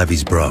after the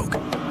levees broke,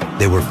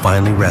 they were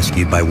finally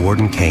rescued by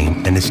Warden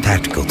Kane and his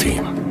tactical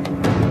team.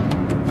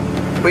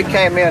 We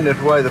came in this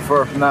way the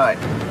first night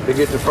to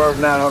get the first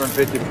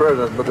 950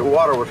 prisoners, but the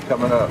water was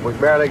coming up. We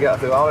barely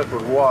got through. All this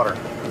was water.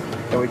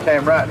 And we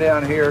came right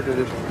down here to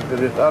this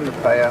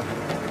underpass,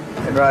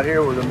 and right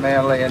here was a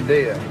man laying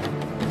dead.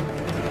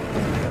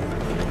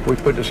 We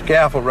put the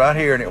scaffold right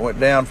here, and it went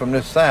down from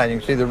this side. You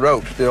can see the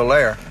rope still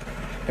there.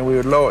 And we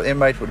would lower,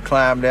 inmates would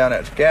climb down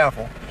that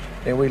scaffold,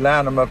 and we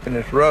lined them up in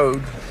this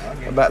road,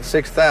 about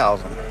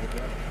 6,000.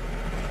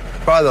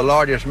 Probably the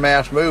largest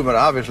mass movement,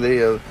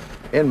 obviously, of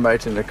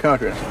inmates in the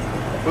country.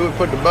 We would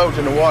put the boats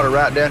in the water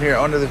right down here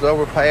under this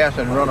overpass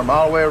and run them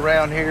all the way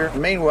around here.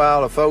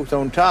 Meanwhile, the folks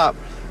on top,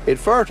 at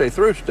first they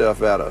threw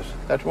stuff at us.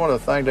 That's one of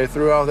the things they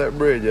threw off that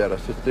bridge at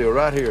us. It's still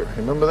right here.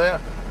 Remember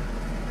that?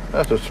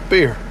 That's a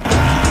spear.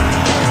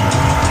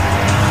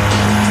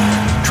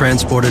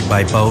 Transported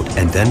by boat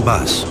and then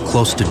bus,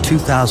 close to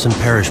 2,000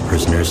 parish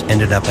prisoners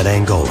ended up at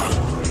Angola.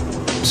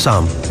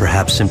 Some,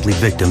 perhaps simply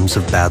victims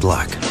of bad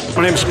luck.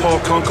 My name is Paul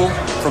Kunkel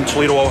from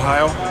Toledo,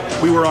 Ohio.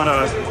 We were on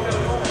a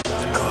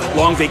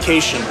long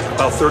vacation,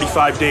 about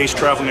 35 days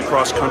traveling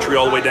across country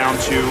all the way down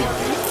to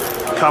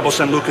Cabo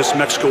San Lucas,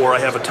 Mexico, where I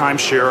have a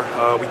timeshare.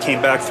 We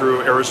came back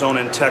through Arizona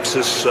and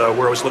Texas,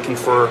 where I was looking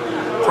for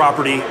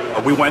property.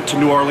 We went to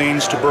New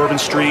Orleans, to Bourbon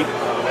Street.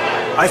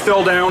 I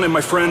fell down and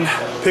my friend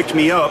picked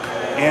me up,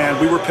 and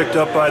we were picked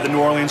up by the New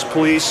Orleans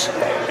police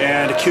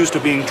and accused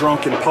of being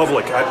drunk in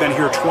public. I've been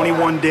here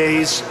 21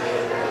 days.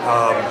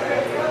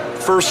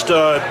 First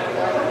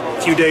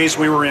few days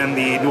we were in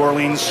the New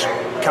Orleans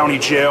County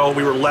Jail.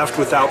 We were left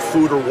without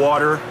food or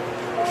water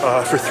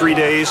for 3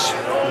 days.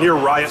 Near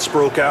riots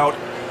broke out.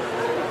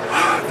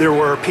 There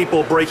were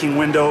people breaking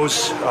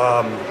windows,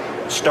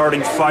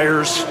 starting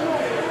fires.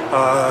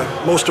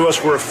 Most of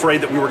us were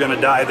afraid that we were going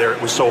to die there.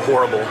 It was so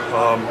horrible.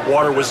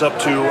 Water was up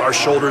to our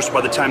shoulders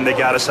by the time they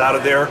got us out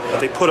of there.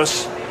 They put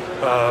us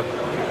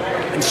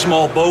in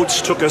small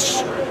boats, took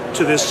us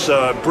to this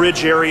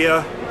bridge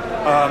area.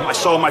 I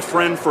saw my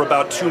friend for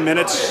about 2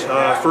 minutes.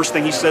 First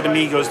thing he said to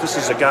me, he goes, "This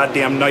is a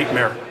goddamn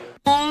nightmare."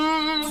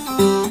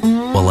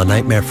 Well, a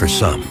nightmare for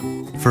some.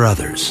 For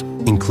others,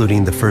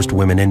 including the first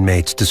women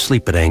inmates to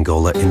sleep at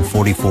Angola in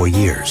 44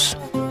 years,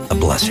 a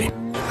blessing.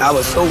 I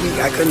was so weak,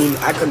 I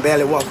couldn't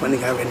barely walk when they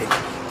got ready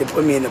to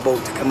put me in the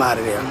boat to come out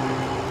of there.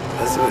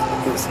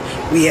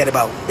 We had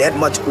about that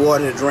much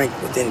water to drink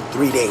within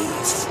 3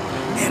 days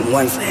and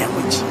one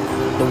sandwich.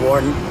 The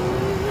warden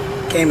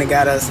came and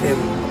got us and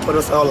put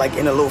us all like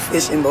in a little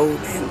fishing boat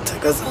and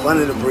took us up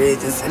under the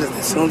bridge and said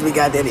as soon as we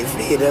got there, they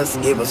fed us,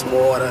 gave us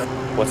water.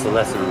 What's the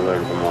lesson you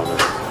learned from all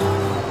this?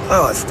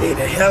 Oh, stay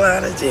the hell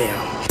out of jail.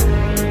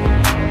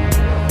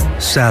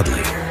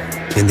 Sadly,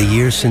 in the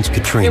years since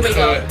Katrina,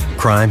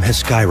 crime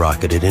has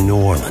skyrocketed in New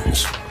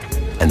Orleans,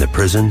 and the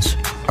prisons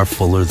are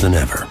fuller than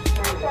ever.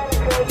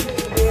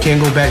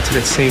 Can't go back to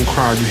that same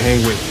crowd you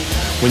hang with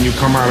when you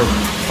come out of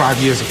 5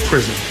 years of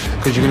prison,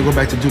 because you're gonna go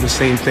back to do the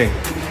same thing.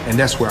 And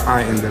that's where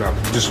I ended up,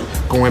 just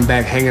going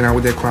back, hanging out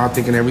with that crowd,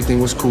 thinking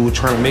everything was cool,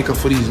 trying to make up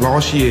for these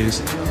lost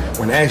years,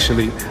 when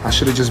actually I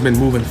should have just been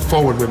moving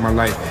forward with my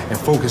life and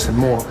focusing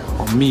more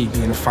on me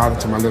being a father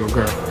to my little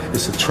girl.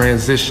 It's a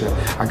transition.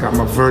 I got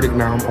my verdict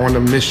now, I'm on a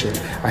mission.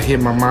 I hear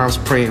my mom's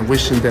praying,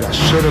 wishing that I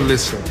should have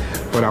listened,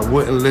 but I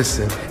wouldn't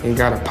listen. Ain't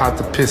got a pot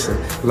to pissin',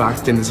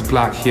 locked in this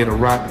block, here to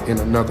rot in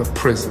another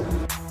prison.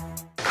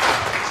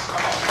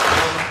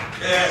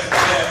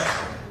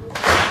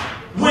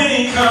 When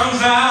he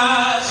comes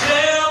out,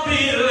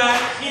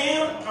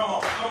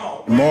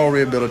 Moral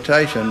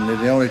rehabilitation is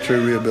the only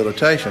true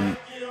rehabilitation.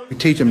 We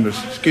teach them the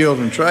skills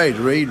and trades,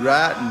 read,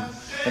 write,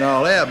 and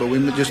all that, but we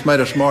just made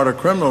a smarter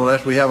criminal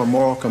unless we have a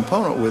moral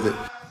component with it.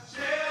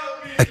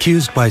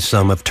 Accused by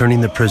some of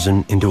turning the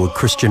prison into a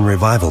Christian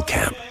revival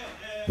camp,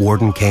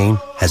 Warden Kane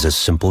has a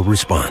simple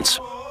response.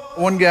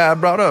 One guy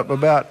brought up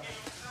about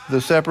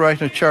the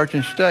separation of church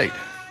and state.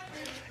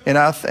 And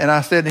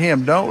I said to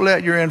him, don't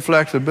let your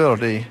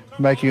inflexibility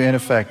make you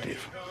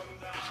ineffective.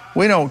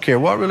 We don't care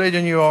what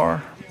religion you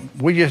are.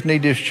 We just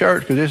need this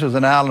church because this is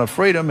an island of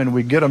freedom, and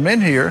we get them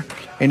in here,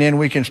 and then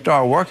we can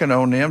start working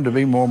on them to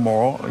be more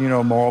moral,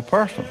 moral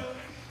person.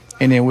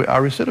 And then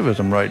our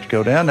recidivism rates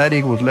go down. That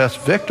equals less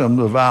victims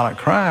of violent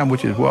crime,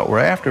 which is what we're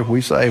after. If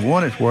we save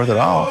one, it's worth it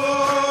all.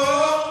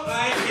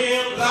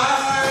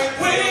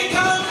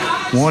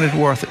 One is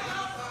worth it.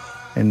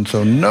 And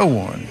so no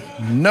one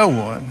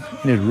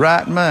in his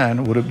right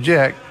mind would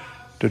object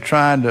to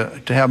trying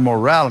to have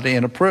morality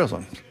in a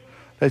prison.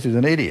 This is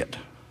an idiot.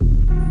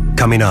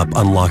 Coming up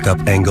on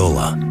Lockup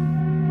Angola.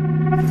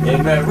 Hey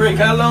man, Rick,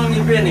 how long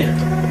you been here?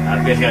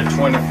 I've been here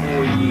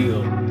 24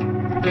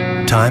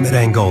 years. Time at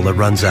Angola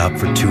runs out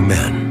for two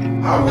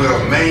men. I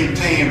will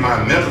maintain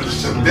my mental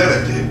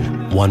stability.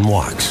 One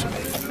walks.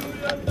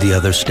 The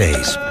other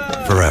stays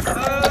forever.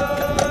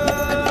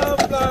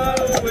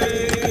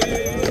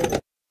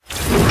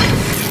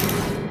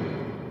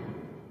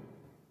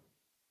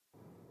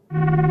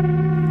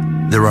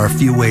 There are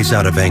few ways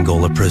out of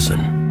Angola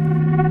prison.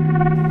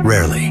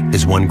 Rarely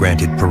is one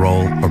granted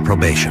parole or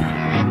probation.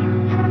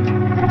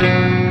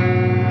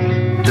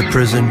 The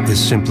prison is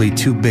simply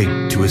too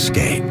big to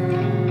escape.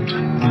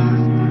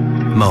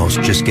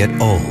 Most just get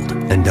old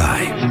and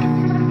die.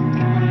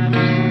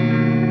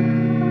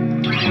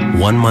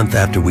 1 month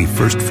after we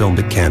first filmed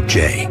at Camp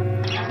J,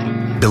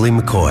 Billy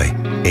McCoy,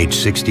 age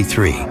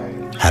 63,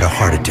 had a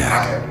heart attack.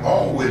 I have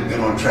always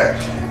been on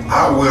track.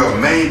 I will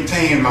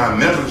maintain my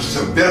mental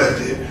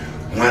stability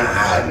when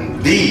I'm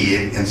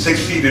dead and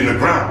 6 feet in the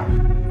ground.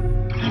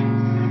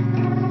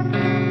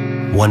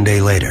 1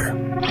 day later,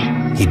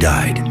 he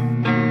died.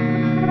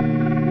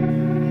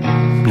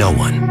 No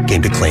one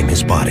came to claim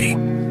his body.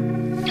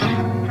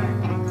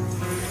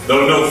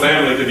 Though no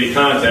family could be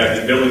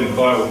contacted, Billy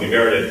McCoy will be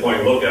buried at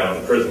Point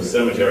Lookout, the prison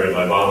cemetery,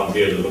 by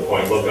volunteers of the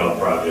Point Lookout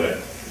Project,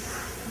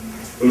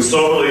 who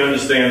soberly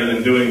understand that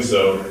in doing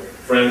so,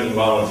 friends and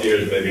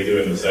volunteers may be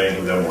doing the same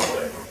for them one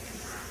day.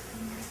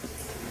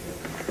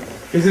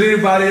 Is there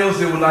anybody else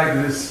that would like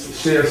to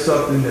just share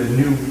something that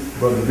knew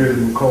Brother Billy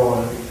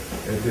McCoy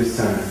at this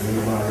time?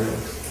 Anybody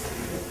else?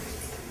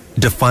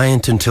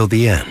 Defiant until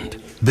the end,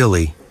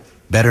 Billy,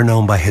 better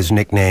known by his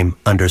nickname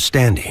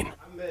Understanding,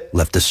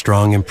 left a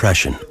strong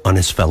impression on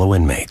his fellow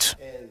inmates.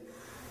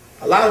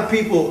 A lot of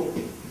people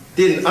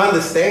didn't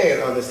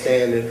understand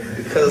understanding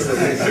because of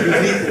his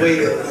unique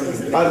way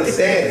of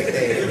understanding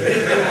things.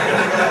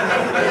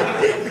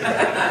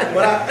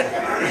 But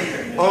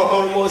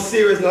on a more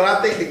serious note,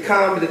 I think the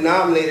common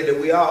denominator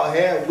that we all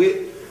have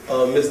with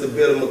Mr.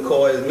 Billy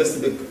McCoy is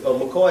Mr.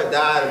 McCoy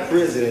died in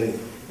prison, and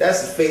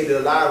that's the fate that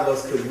a lot of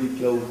us could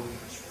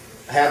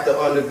have to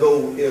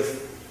undergo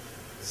if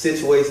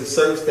situations,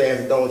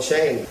 circumstances don't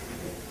change.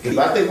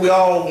 I think we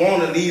all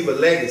want to leave a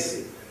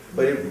legacy,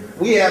 but if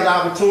we have the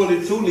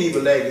opportunity to leave a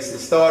legacy,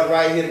 starting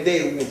right here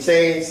today, we can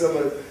change some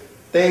of the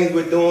things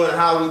we're doing and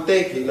how we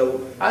think,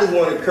 I just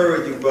want to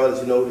encourage you, brothers,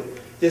 to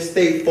just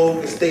stay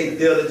focused, stay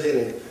diligent,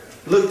 and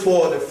look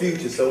toward the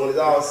future. So when it's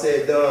all said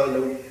and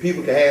done,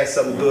 people can have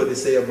something good to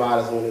say about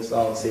us when it's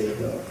all said and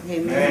done.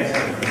 Amen.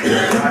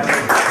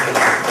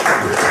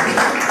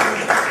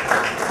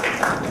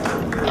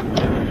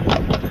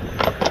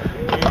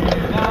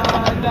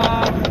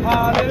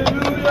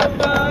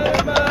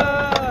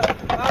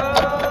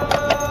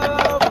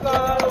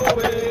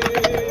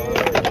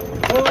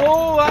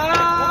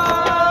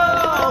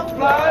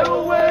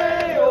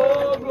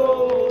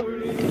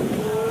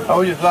 I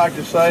would just like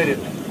to say that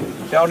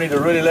y'all need to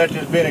really let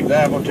this be an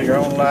example to your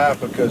own life,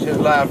 because his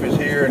life is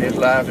here and his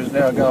life is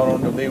now gone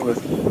on to be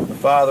with the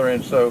Father,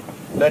 and so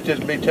let this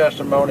be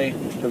testimony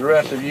to the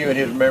rest of you in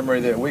his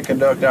memory that we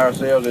conduct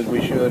ourselves as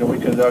we should, and we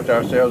conduct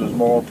ourselves as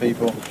moral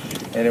people,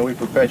 and that we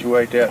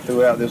perpetuate that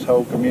throughout this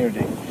whole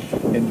community,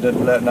 and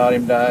let not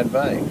him die in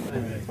vain.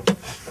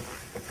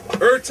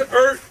 Earth to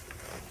earth,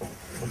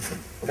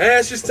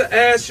 ashes to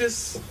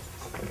ashes,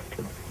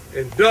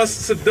 and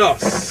dust to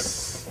dust.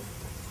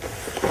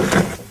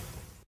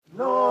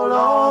 No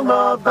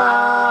longer bound,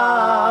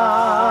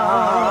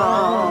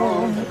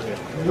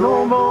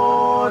 no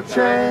more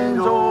chains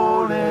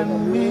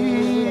holding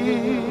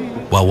me.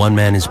 While one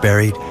man is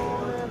buried,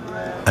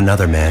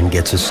 another man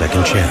gets a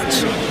second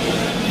chance.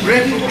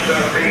 Ricky?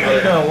 How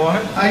you doing,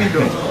 Warren? How you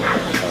doing?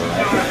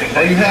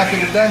 Are you happy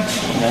today?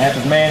 I'm the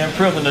happiest man in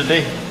prison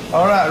today.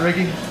 All right,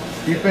 Ricky.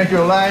 You spent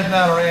your last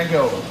night on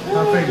Angola.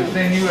 I'm fixing to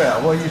send you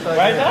out. What do you think?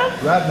 Right now?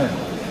 Right now.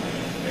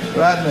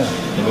 Right now.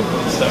 Let me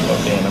put stuff up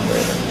there in the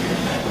bread.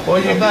 What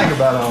do you think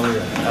about all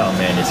this? Oh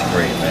man, it's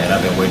great, man.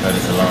 I've been waiting for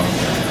this a long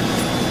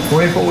time.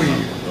 24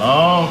 years.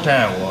 Long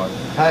time, Warren.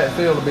 How it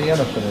feel to be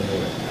innocent in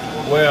here?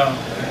 Well,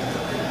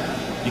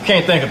 You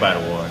can't think about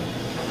it, Warren.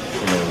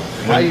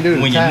 How you do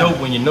when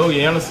you know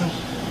you're innocent,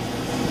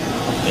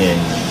 and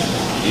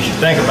if you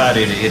think about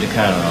it, it'll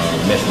kind of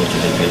mess with you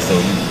a little bit. So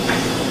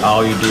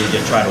all you do is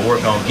just try to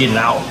work on getting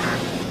out.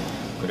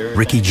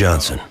 Ricky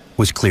Johnson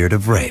was cleared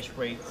of rape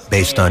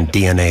based on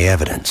DNA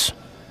evidence.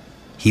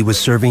 He was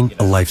serving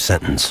a life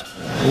sentence.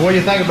 Well, what do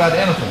you think about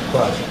the Innocence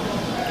Project?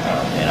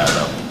 Oh man, I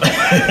love them.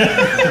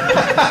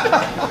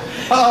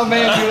 Oh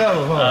man, you love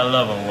them, huh? I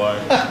love them,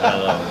 Warren. I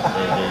love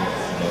them.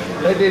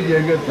 They did you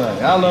a good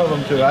thing. I love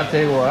them too. I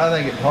tell you what, I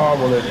think it's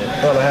horrible that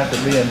a fellow has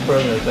to be in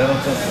prison that's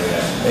innocent,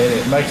 and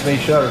it makes me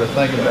shudder to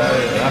think about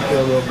it. And I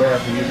feel real bad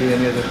for you being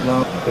here this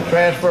long. The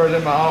transfer is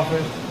in my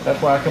office.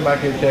 That's why I come back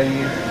here to tell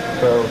you.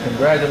 So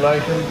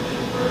congratulations.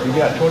 You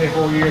got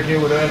 24 years here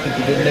with us that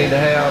you didn't need to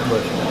have,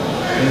 but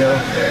you know,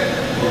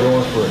 you're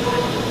going free.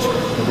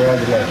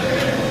 Congratulations.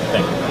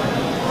 Thank you.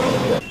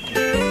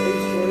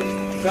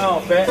 Come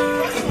on, Pat.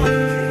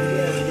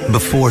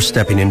 Before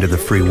stepping into the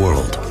free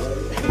world,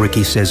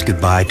 Ricky says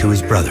goodbye to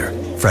his brother,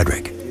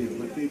 Frederick.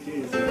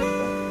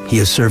 He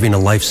is serving a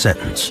life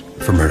sentence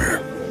for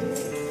murder.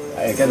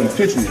 I got them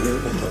pictures. I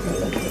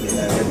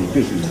got them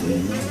pictures.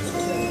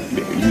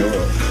 You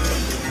know.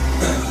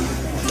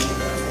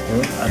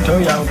 I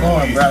told you I was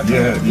going, bro.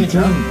 Yeah, you too.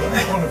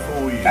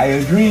 I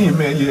had a dream,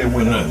 man. You that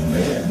went on,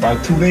 man.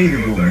 About 2 days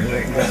ago, man. I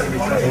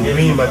had a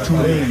dream about 2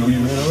 days ago.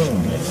 You went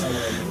on, man.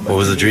 What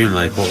was the dream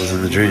like? What was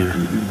in the dream?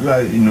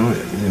 Like, you know, I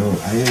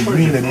had a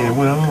dream that it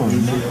went on.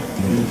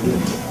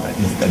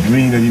 A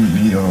dream that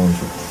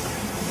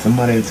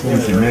somebody told me,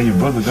 said, man, your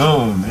brother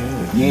gone,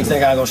 man. You ain't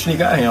think I was gonna sneak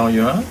out here on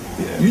you, huh?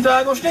 Yeah. You thought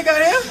I was gonna sneak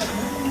out here?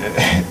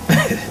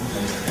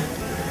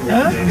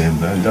 Huh? Yeah,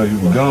 but I thought you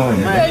were gone.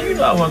 Man, you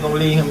know I wasn't gonna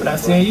leave him, but I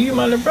said, you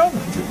my little brother. I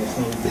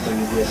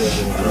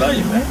love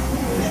you, man.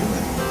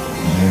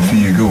 Man,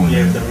 see you go,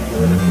 man.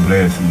 I'm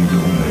glad to see you go,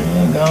 man.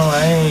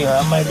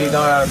 I might be going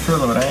out of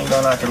prison, but I ain't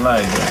going out to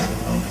life, man.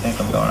 I don't think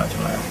I'm going out to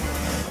life.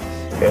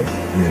 Okay?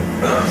 Yeah.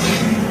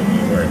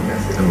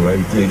 All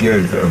right, take care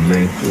of yourself,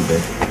 man.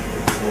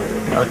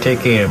 I'll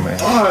take care, man.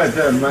 All right,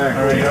 then, man.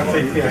 All right, I'll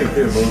take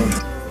care,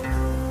 boy.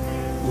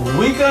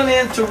 We're gonna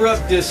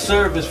interrupt this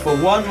service for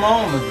one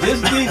moment. This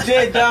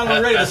DJ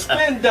Donald Ray, the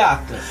Spin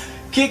Doctor,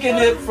 kicking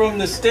it from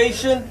the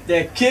station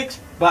that kicks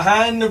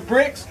behind the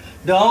bricks,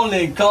 the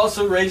only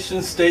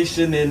incarceration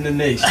station in the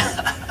nation.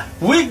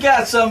 We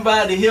got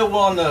somebody here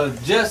wanna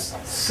just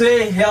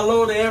say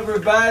hello to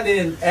everybody,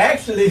 and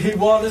actually he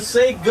wanna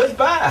say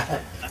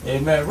goodbye. Hey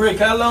man, Rick,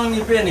 how long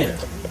you been here?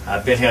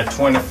 I've been here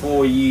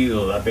 24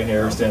 years. I've been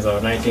here ever since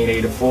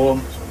 1984.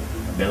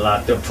 I've been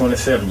locked up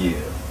 27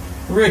 years.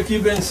 Rick,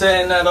 you've been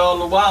saying that all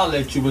the while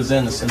that you was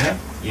innocent, huh?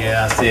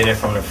 Yeah, I said that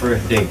from the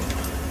first day.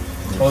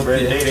 The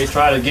first day they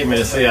tried to get me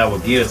to say I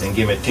was guilty and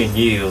give me 10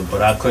 years,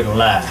 but I couldn't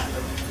lie.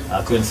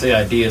 I couldn't say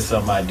I did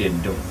something I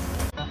didn't do.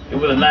 It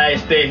was a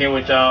nice day here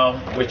with y'all,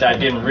 which I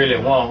didn't really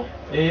want.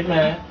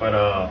 Amen. But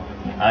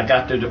I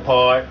got to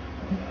depart.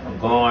 I'm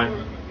going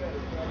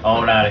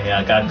on out of here.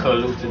 I got cut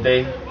loose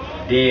today.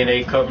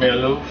 DNA cut me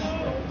loose.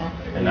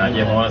 And I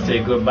just want to say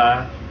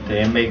goodbye to the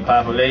inmate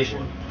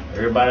population.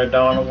 Everybody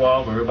down the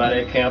walk, everybody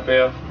at Camp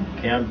F,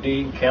 Camp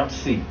D, Camp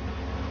C.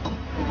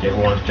 Just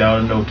want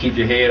y'all to know, keep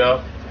your head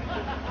up.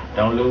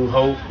 Don't lose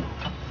hope.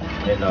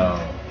 And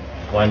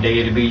one day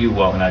it'll be you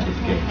walking out this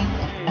gate.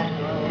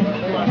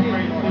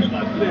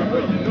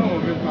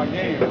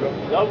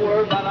 Don't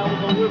worry about it, I was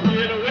going to whip you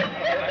anyway.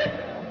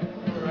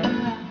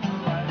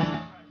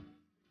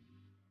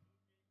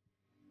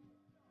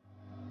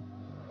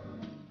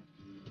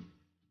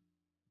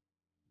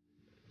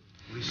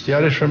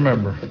 Y'all just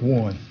remember,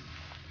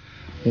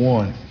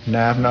 one,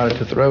 knife not at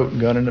the throat,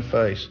 gun in the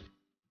face.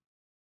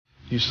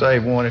 You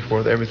save one, it's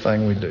worth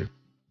everything we do.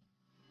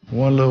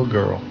 One little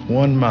girl,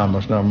 one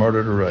mama's not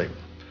murdered or raped.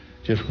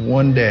 Just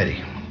one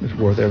daddy is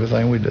worth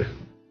everything we do.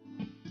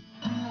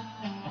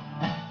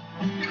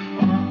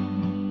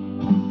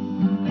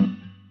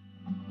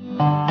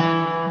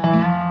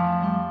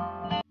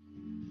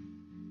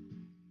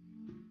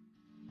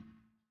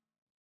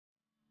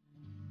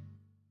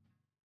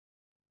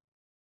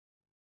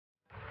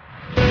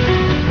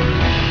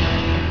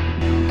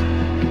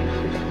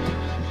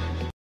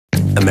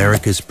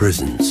 America's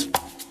prisons,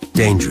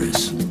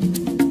 dangerous,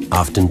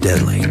 often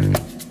deadly.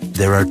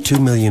 There are 2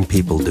 million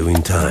people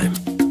doing time.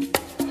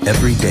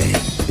 Every day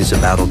is a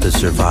battle to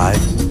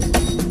survive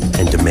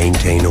and to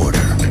maintain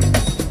order.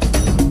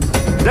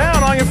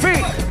 Down on your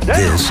feet! Down.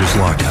 This is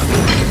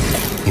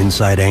Lockout,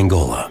 inside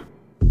Angola.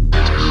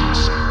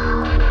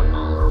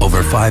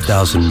 Over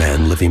 5,000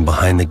 men living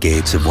behind the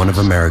gates of one of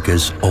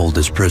America's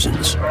oldest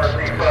prisons.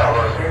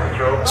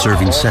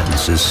 Serving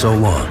sentences so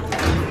long,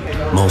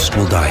 most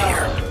will die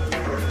here.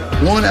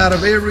 1 out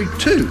of every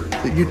 2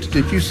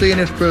 that you see in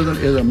this prison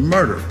is a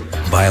murder.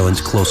 Violence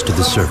close to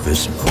the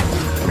surface,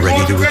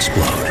 ready to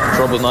explode.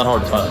 Trouble's not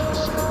hard to find.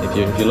 If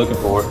you're looking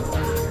for it,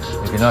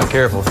 if you're not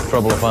careful,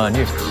 trouble will find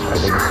you. I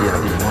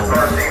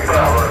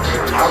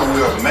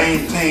will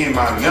maintain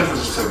my mental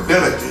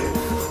stability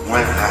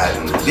when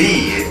I'm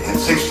dead and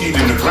 6 feet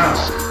in the ground.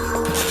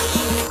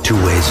 2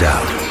 ways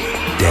out,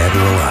 dead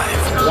or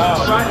alive.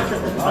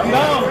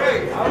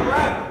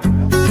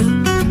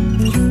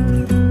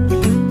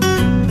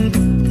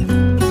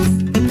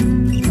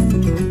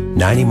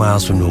 90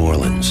 miles from New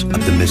Orleans,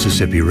 up the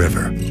Mississippi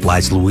River,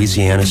 lies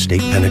Louisiana State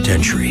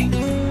Penitentiary.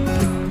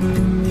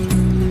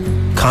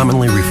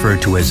 Commonly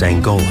referred to as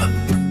Angola,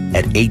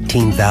 at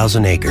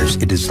 18,000 acres,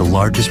 it is the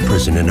largest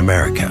prison in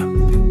America.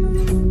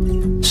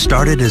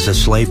 Started as a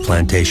slave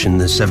plantation in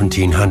the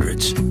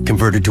 1700s,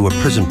 converted to a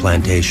prison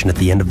plantation at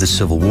the end of the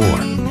Civil War,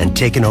 and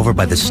taken over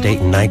by the state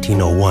in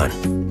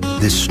 1901,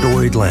 this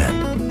storied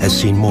land has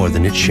seen more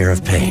than its share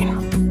of pain.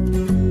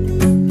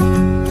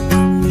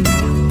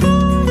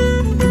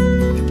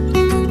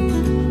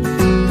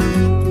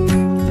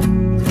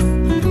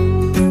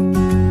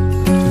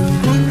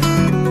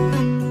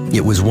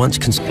 It was once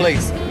considered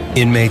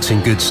inmates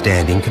in good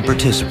standing could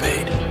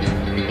participate.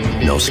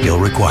 No skill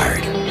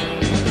required.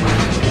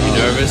 You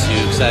nervous?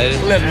 You excited?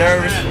 A little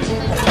nervous.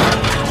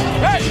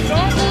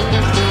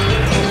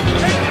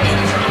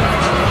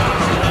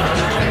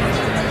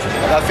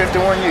 I got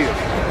 51 years.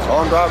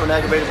 On drive and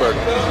aggravated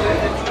burglary.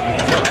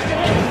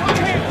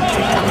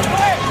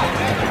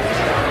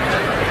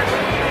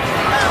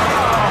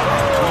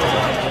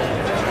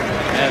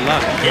 Bad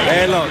luck.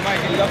 Bad luck.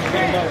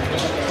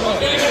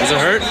 Does it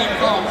hurt?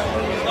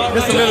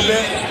 Just a little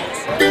bit.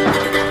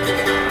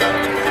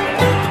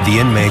 The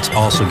inmates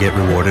also get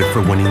rewarded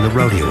for winning the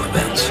rodeo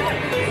events.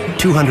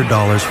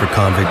 $200 for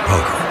convict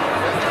poker.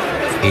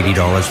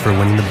 $80 for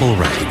winning the bull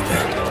riding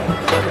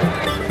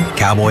event.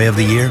 Cowboy of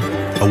the Year,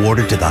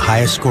 awarded to the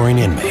highest scoring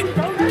inmate,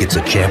 gets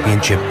a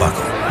championship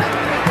buckle.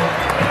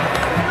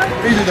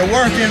 These are the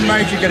worst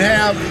inmates you could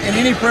have in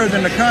any prison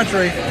in the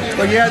country,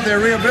 but yet they're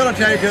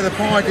rehabilitated to the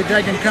point that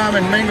they can come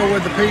and mingle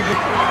with the people.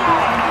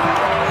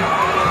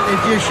 It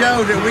just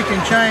shows that we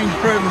can change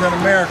prisons in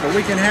America.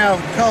 We can have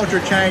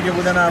culture changing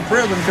within our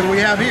prisons because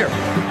we have here.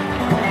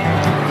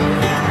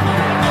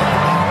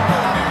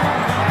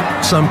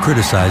 Some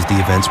criticize the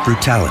event's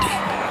brutality.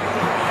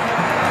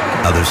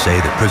 Others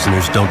say that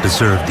prisoners don't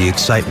deserve the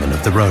excitement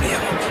of the rodeo.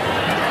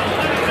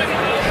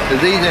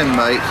 These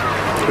inmates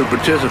who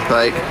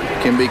participate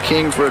can be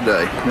king for a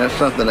day. And that's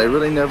something they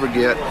really never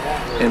get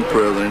in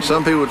prison. And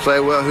some people would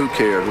say, well, who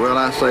cares? Well,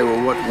 I say,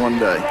 well, what's one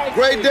day?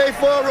 Great day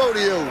for a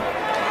rodeo.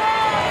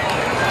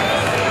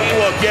 We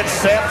will get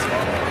set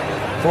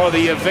for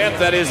the event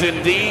that is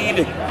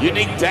indeed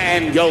unique to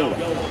Angola.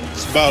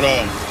 It's about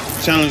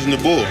challenging the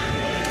bull.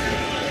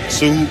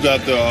 So who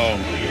got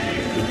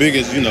the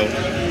biggest,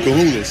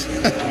 kahunas?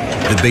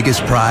 The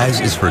biggest prize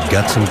is for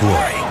guts and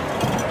glory.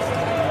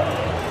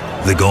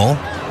 The goal?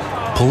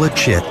 Pull a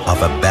chit off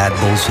a bad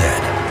bull's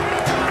head.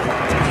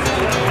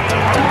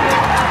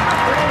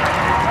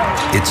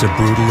 It's a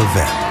brutal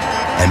event,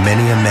 and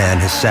many a man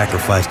has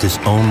sacrificed his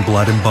own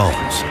blood and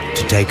bones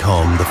to take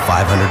home the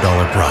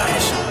 $500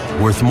 prize,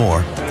 worth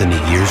more than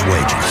a year's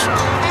wages.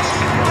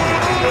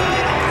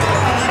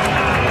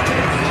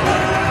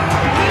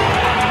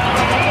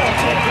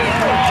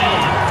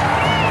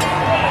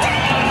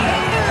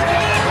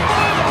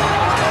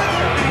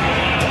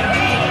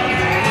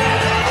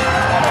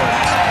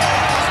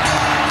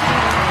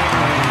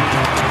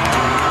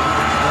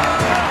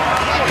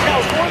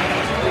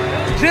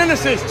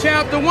 Genesis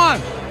chapter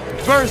 1,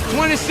 verse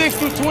 26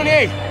 through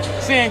 28,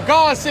 saying,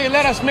 God said,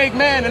 let us make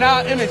man in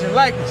our image and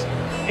likeness.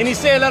 And he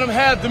said, let him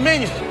have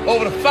dominion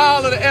over the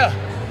fowl of the air,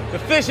 the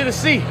fish of the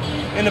sea,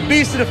 and the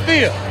beasts of the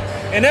field,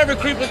 and every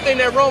creeping thing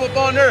that roam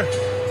upon earth.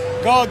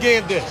 God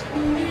gave this.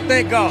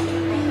 Thank God.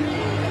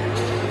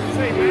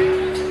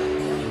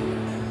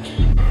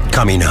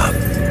 Coming up,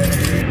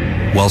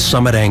 while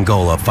some at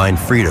Angola find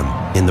freedom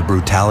in the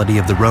brutality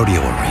of the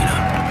rodeo arena,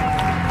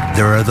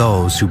 there are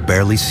those who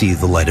barely see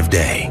the light of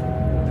day.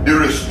 The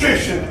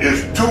restriction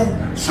is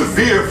too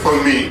severe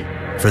for me.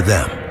 For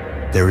them,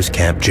 there is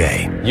Camp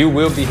J. You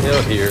will be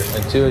held here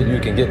until you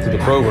can get through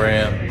the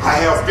program. I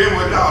have been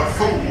without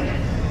food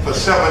for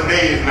 7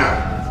 days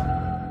now.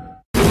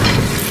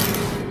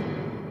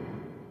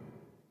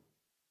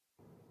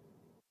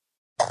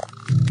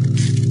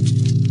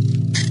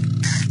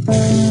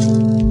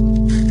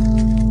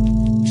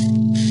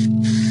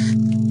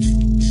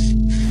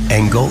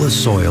 Angola's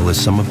soil is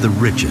some of the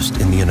richest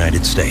in the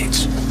United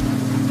States.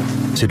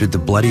 Considered the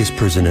bloodiest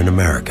prison in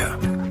America,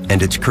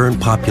 and its current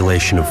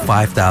population of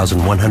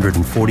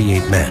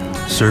 5,148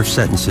 men serve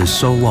sentences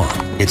so long,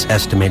 it's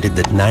estimated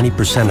that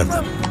 90% of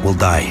them will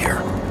die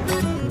here.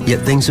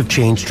 Yet things have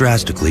changed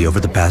drastically over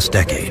the past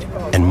decade,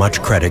 and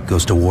much credit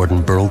goes to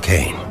Warden Burl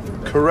Cain.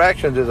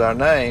 Corrections is our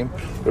name.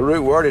 The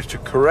root word is to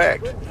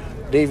correct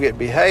deviant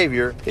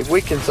behavior. If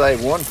we can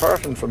save one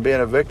person from being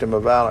a victim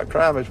of violent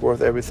crime, it's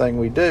worth everything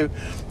we do.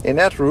 And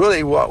that's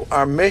really what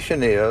our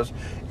mission is.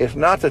 It's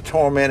not to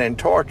torment and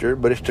torture,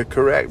 but it's to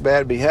correct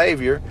bad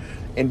behavior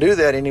and do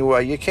that any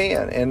way you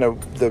can. And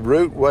the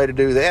root way to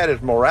do that is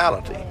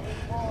morality.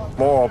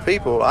 Moral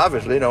people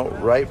obviously don't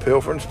rape,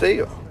 pilfer, and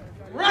steal.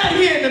 Right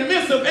here in the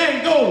midst of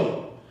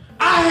Angola,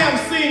 I have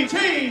seen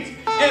change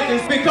at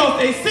this because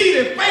they see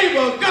the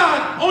favor of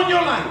God on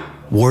your life.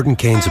 Warden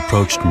Cain's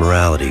approach to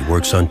morality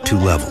works on two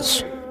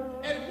levels.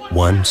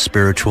 one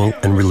spiritual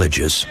and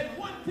religious,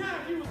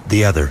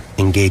 the other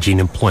engaging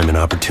employment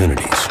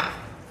opportunities.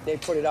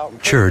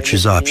 Church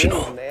is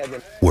optional.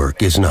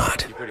 Work is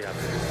not.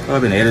 Well,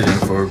 I've been editing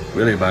for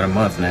really about a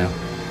month now,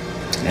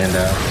 and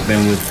I've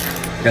been with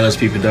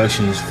LSP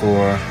Productions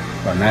for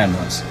about 9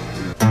 months.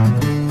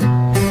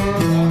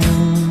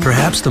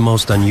 Perhaps the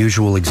most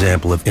unusual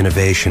example of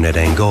innovation at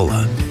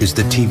Angola is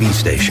the TV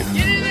station,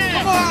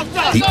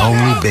 the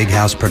only big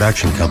house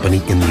production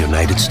company in the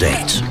United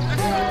States.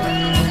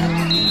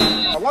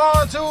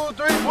 1, 2,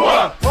 3,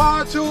 4.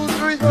 1, 2,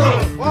 3,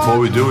 4. Before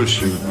we do a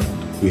shoot,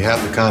 we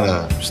have to kind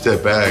of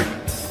step back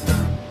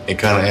and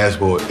kind of ask,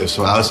 well, if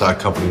some outside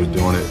company was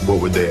doing it,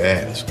 what would they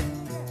ask?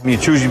 You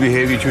choose your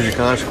behavior, you choose your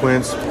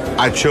consequence.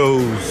 I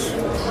chose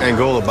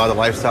Angola by the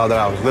lifestyle that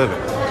I was living.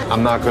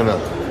 I'm not gonna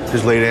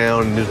just lay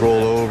down and just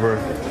roll over.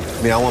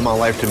 I mean, I want my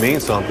life to mean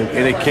something,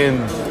 and it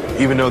can,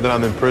 even though that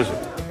I'm in prison.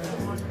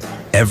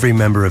 Every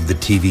member of the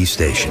TV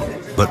station,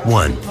 but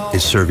one,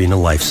 is serving a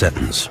life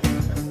sentence.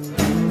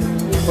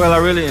 Well, I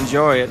really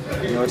enjoy it.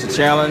 You know, it's a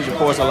challenge. Of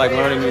course, I like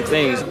learning new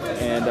things,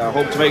 and I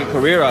hope to make a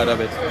career out of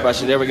it if I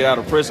should ever get out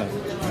of prison.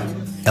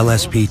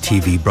 LSP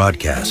TV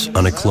broadcasts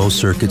on a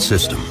closed-circuit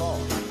system,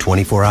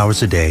 24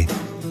 hours a day,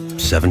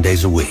 7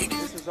 days a week.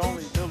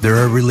 There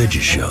are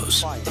religious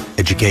shows,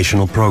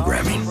 educational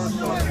programming,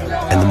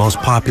 and the most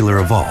popular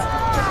of all,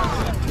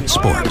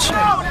 sports.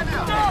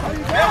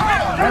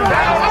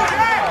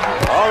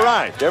 All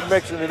right, they're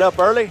mixing it up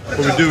early. What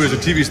we do is a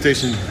TV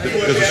station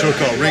does a show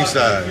called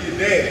Ringside,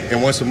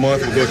 and once a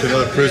month we'll go to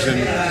another prison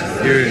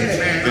here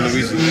in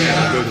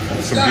Louisiana, we'll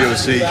go from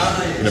DLC,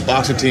 and the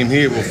boxing team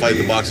here will fight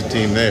the boxing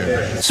team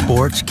there.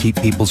 Sports keep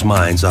people's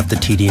minds off the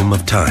tedium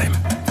of time,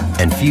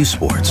 and few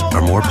sports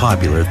are more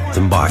popular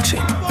than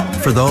boxing.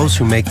 For those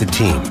who make the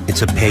team,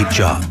 it's a paid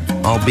job,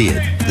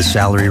 albeit the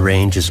salary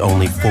range is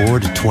only 4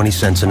 to 20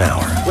 cents an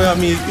hour. Well, I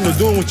mean, you know,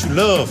 doing what you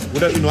love,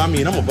 without, you know, I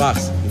mean, I'm a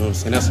boxer, you know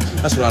what I'm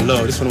saying? That's what I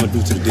love. That's what I'm gonna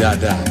do to the day I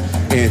die.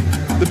 And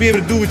to be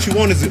able to do what you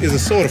want is a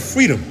sort of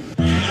freedom.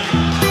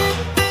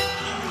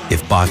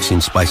 If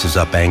boxing spices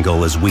up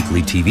Angola's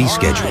weekly TV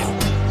schedule,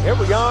 Here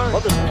we are.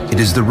 it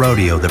is the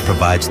rodeo that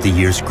provides the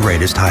year's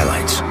greatest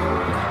highlights.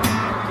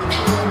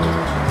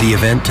 The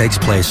event takes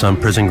place on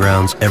prison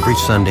grounds every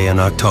Sunday in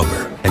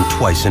October and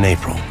twice in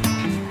April.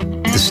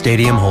 The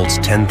stadium holds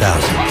 10,000,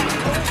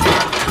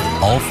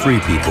 all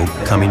free people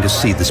coming to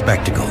see the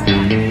spectacle.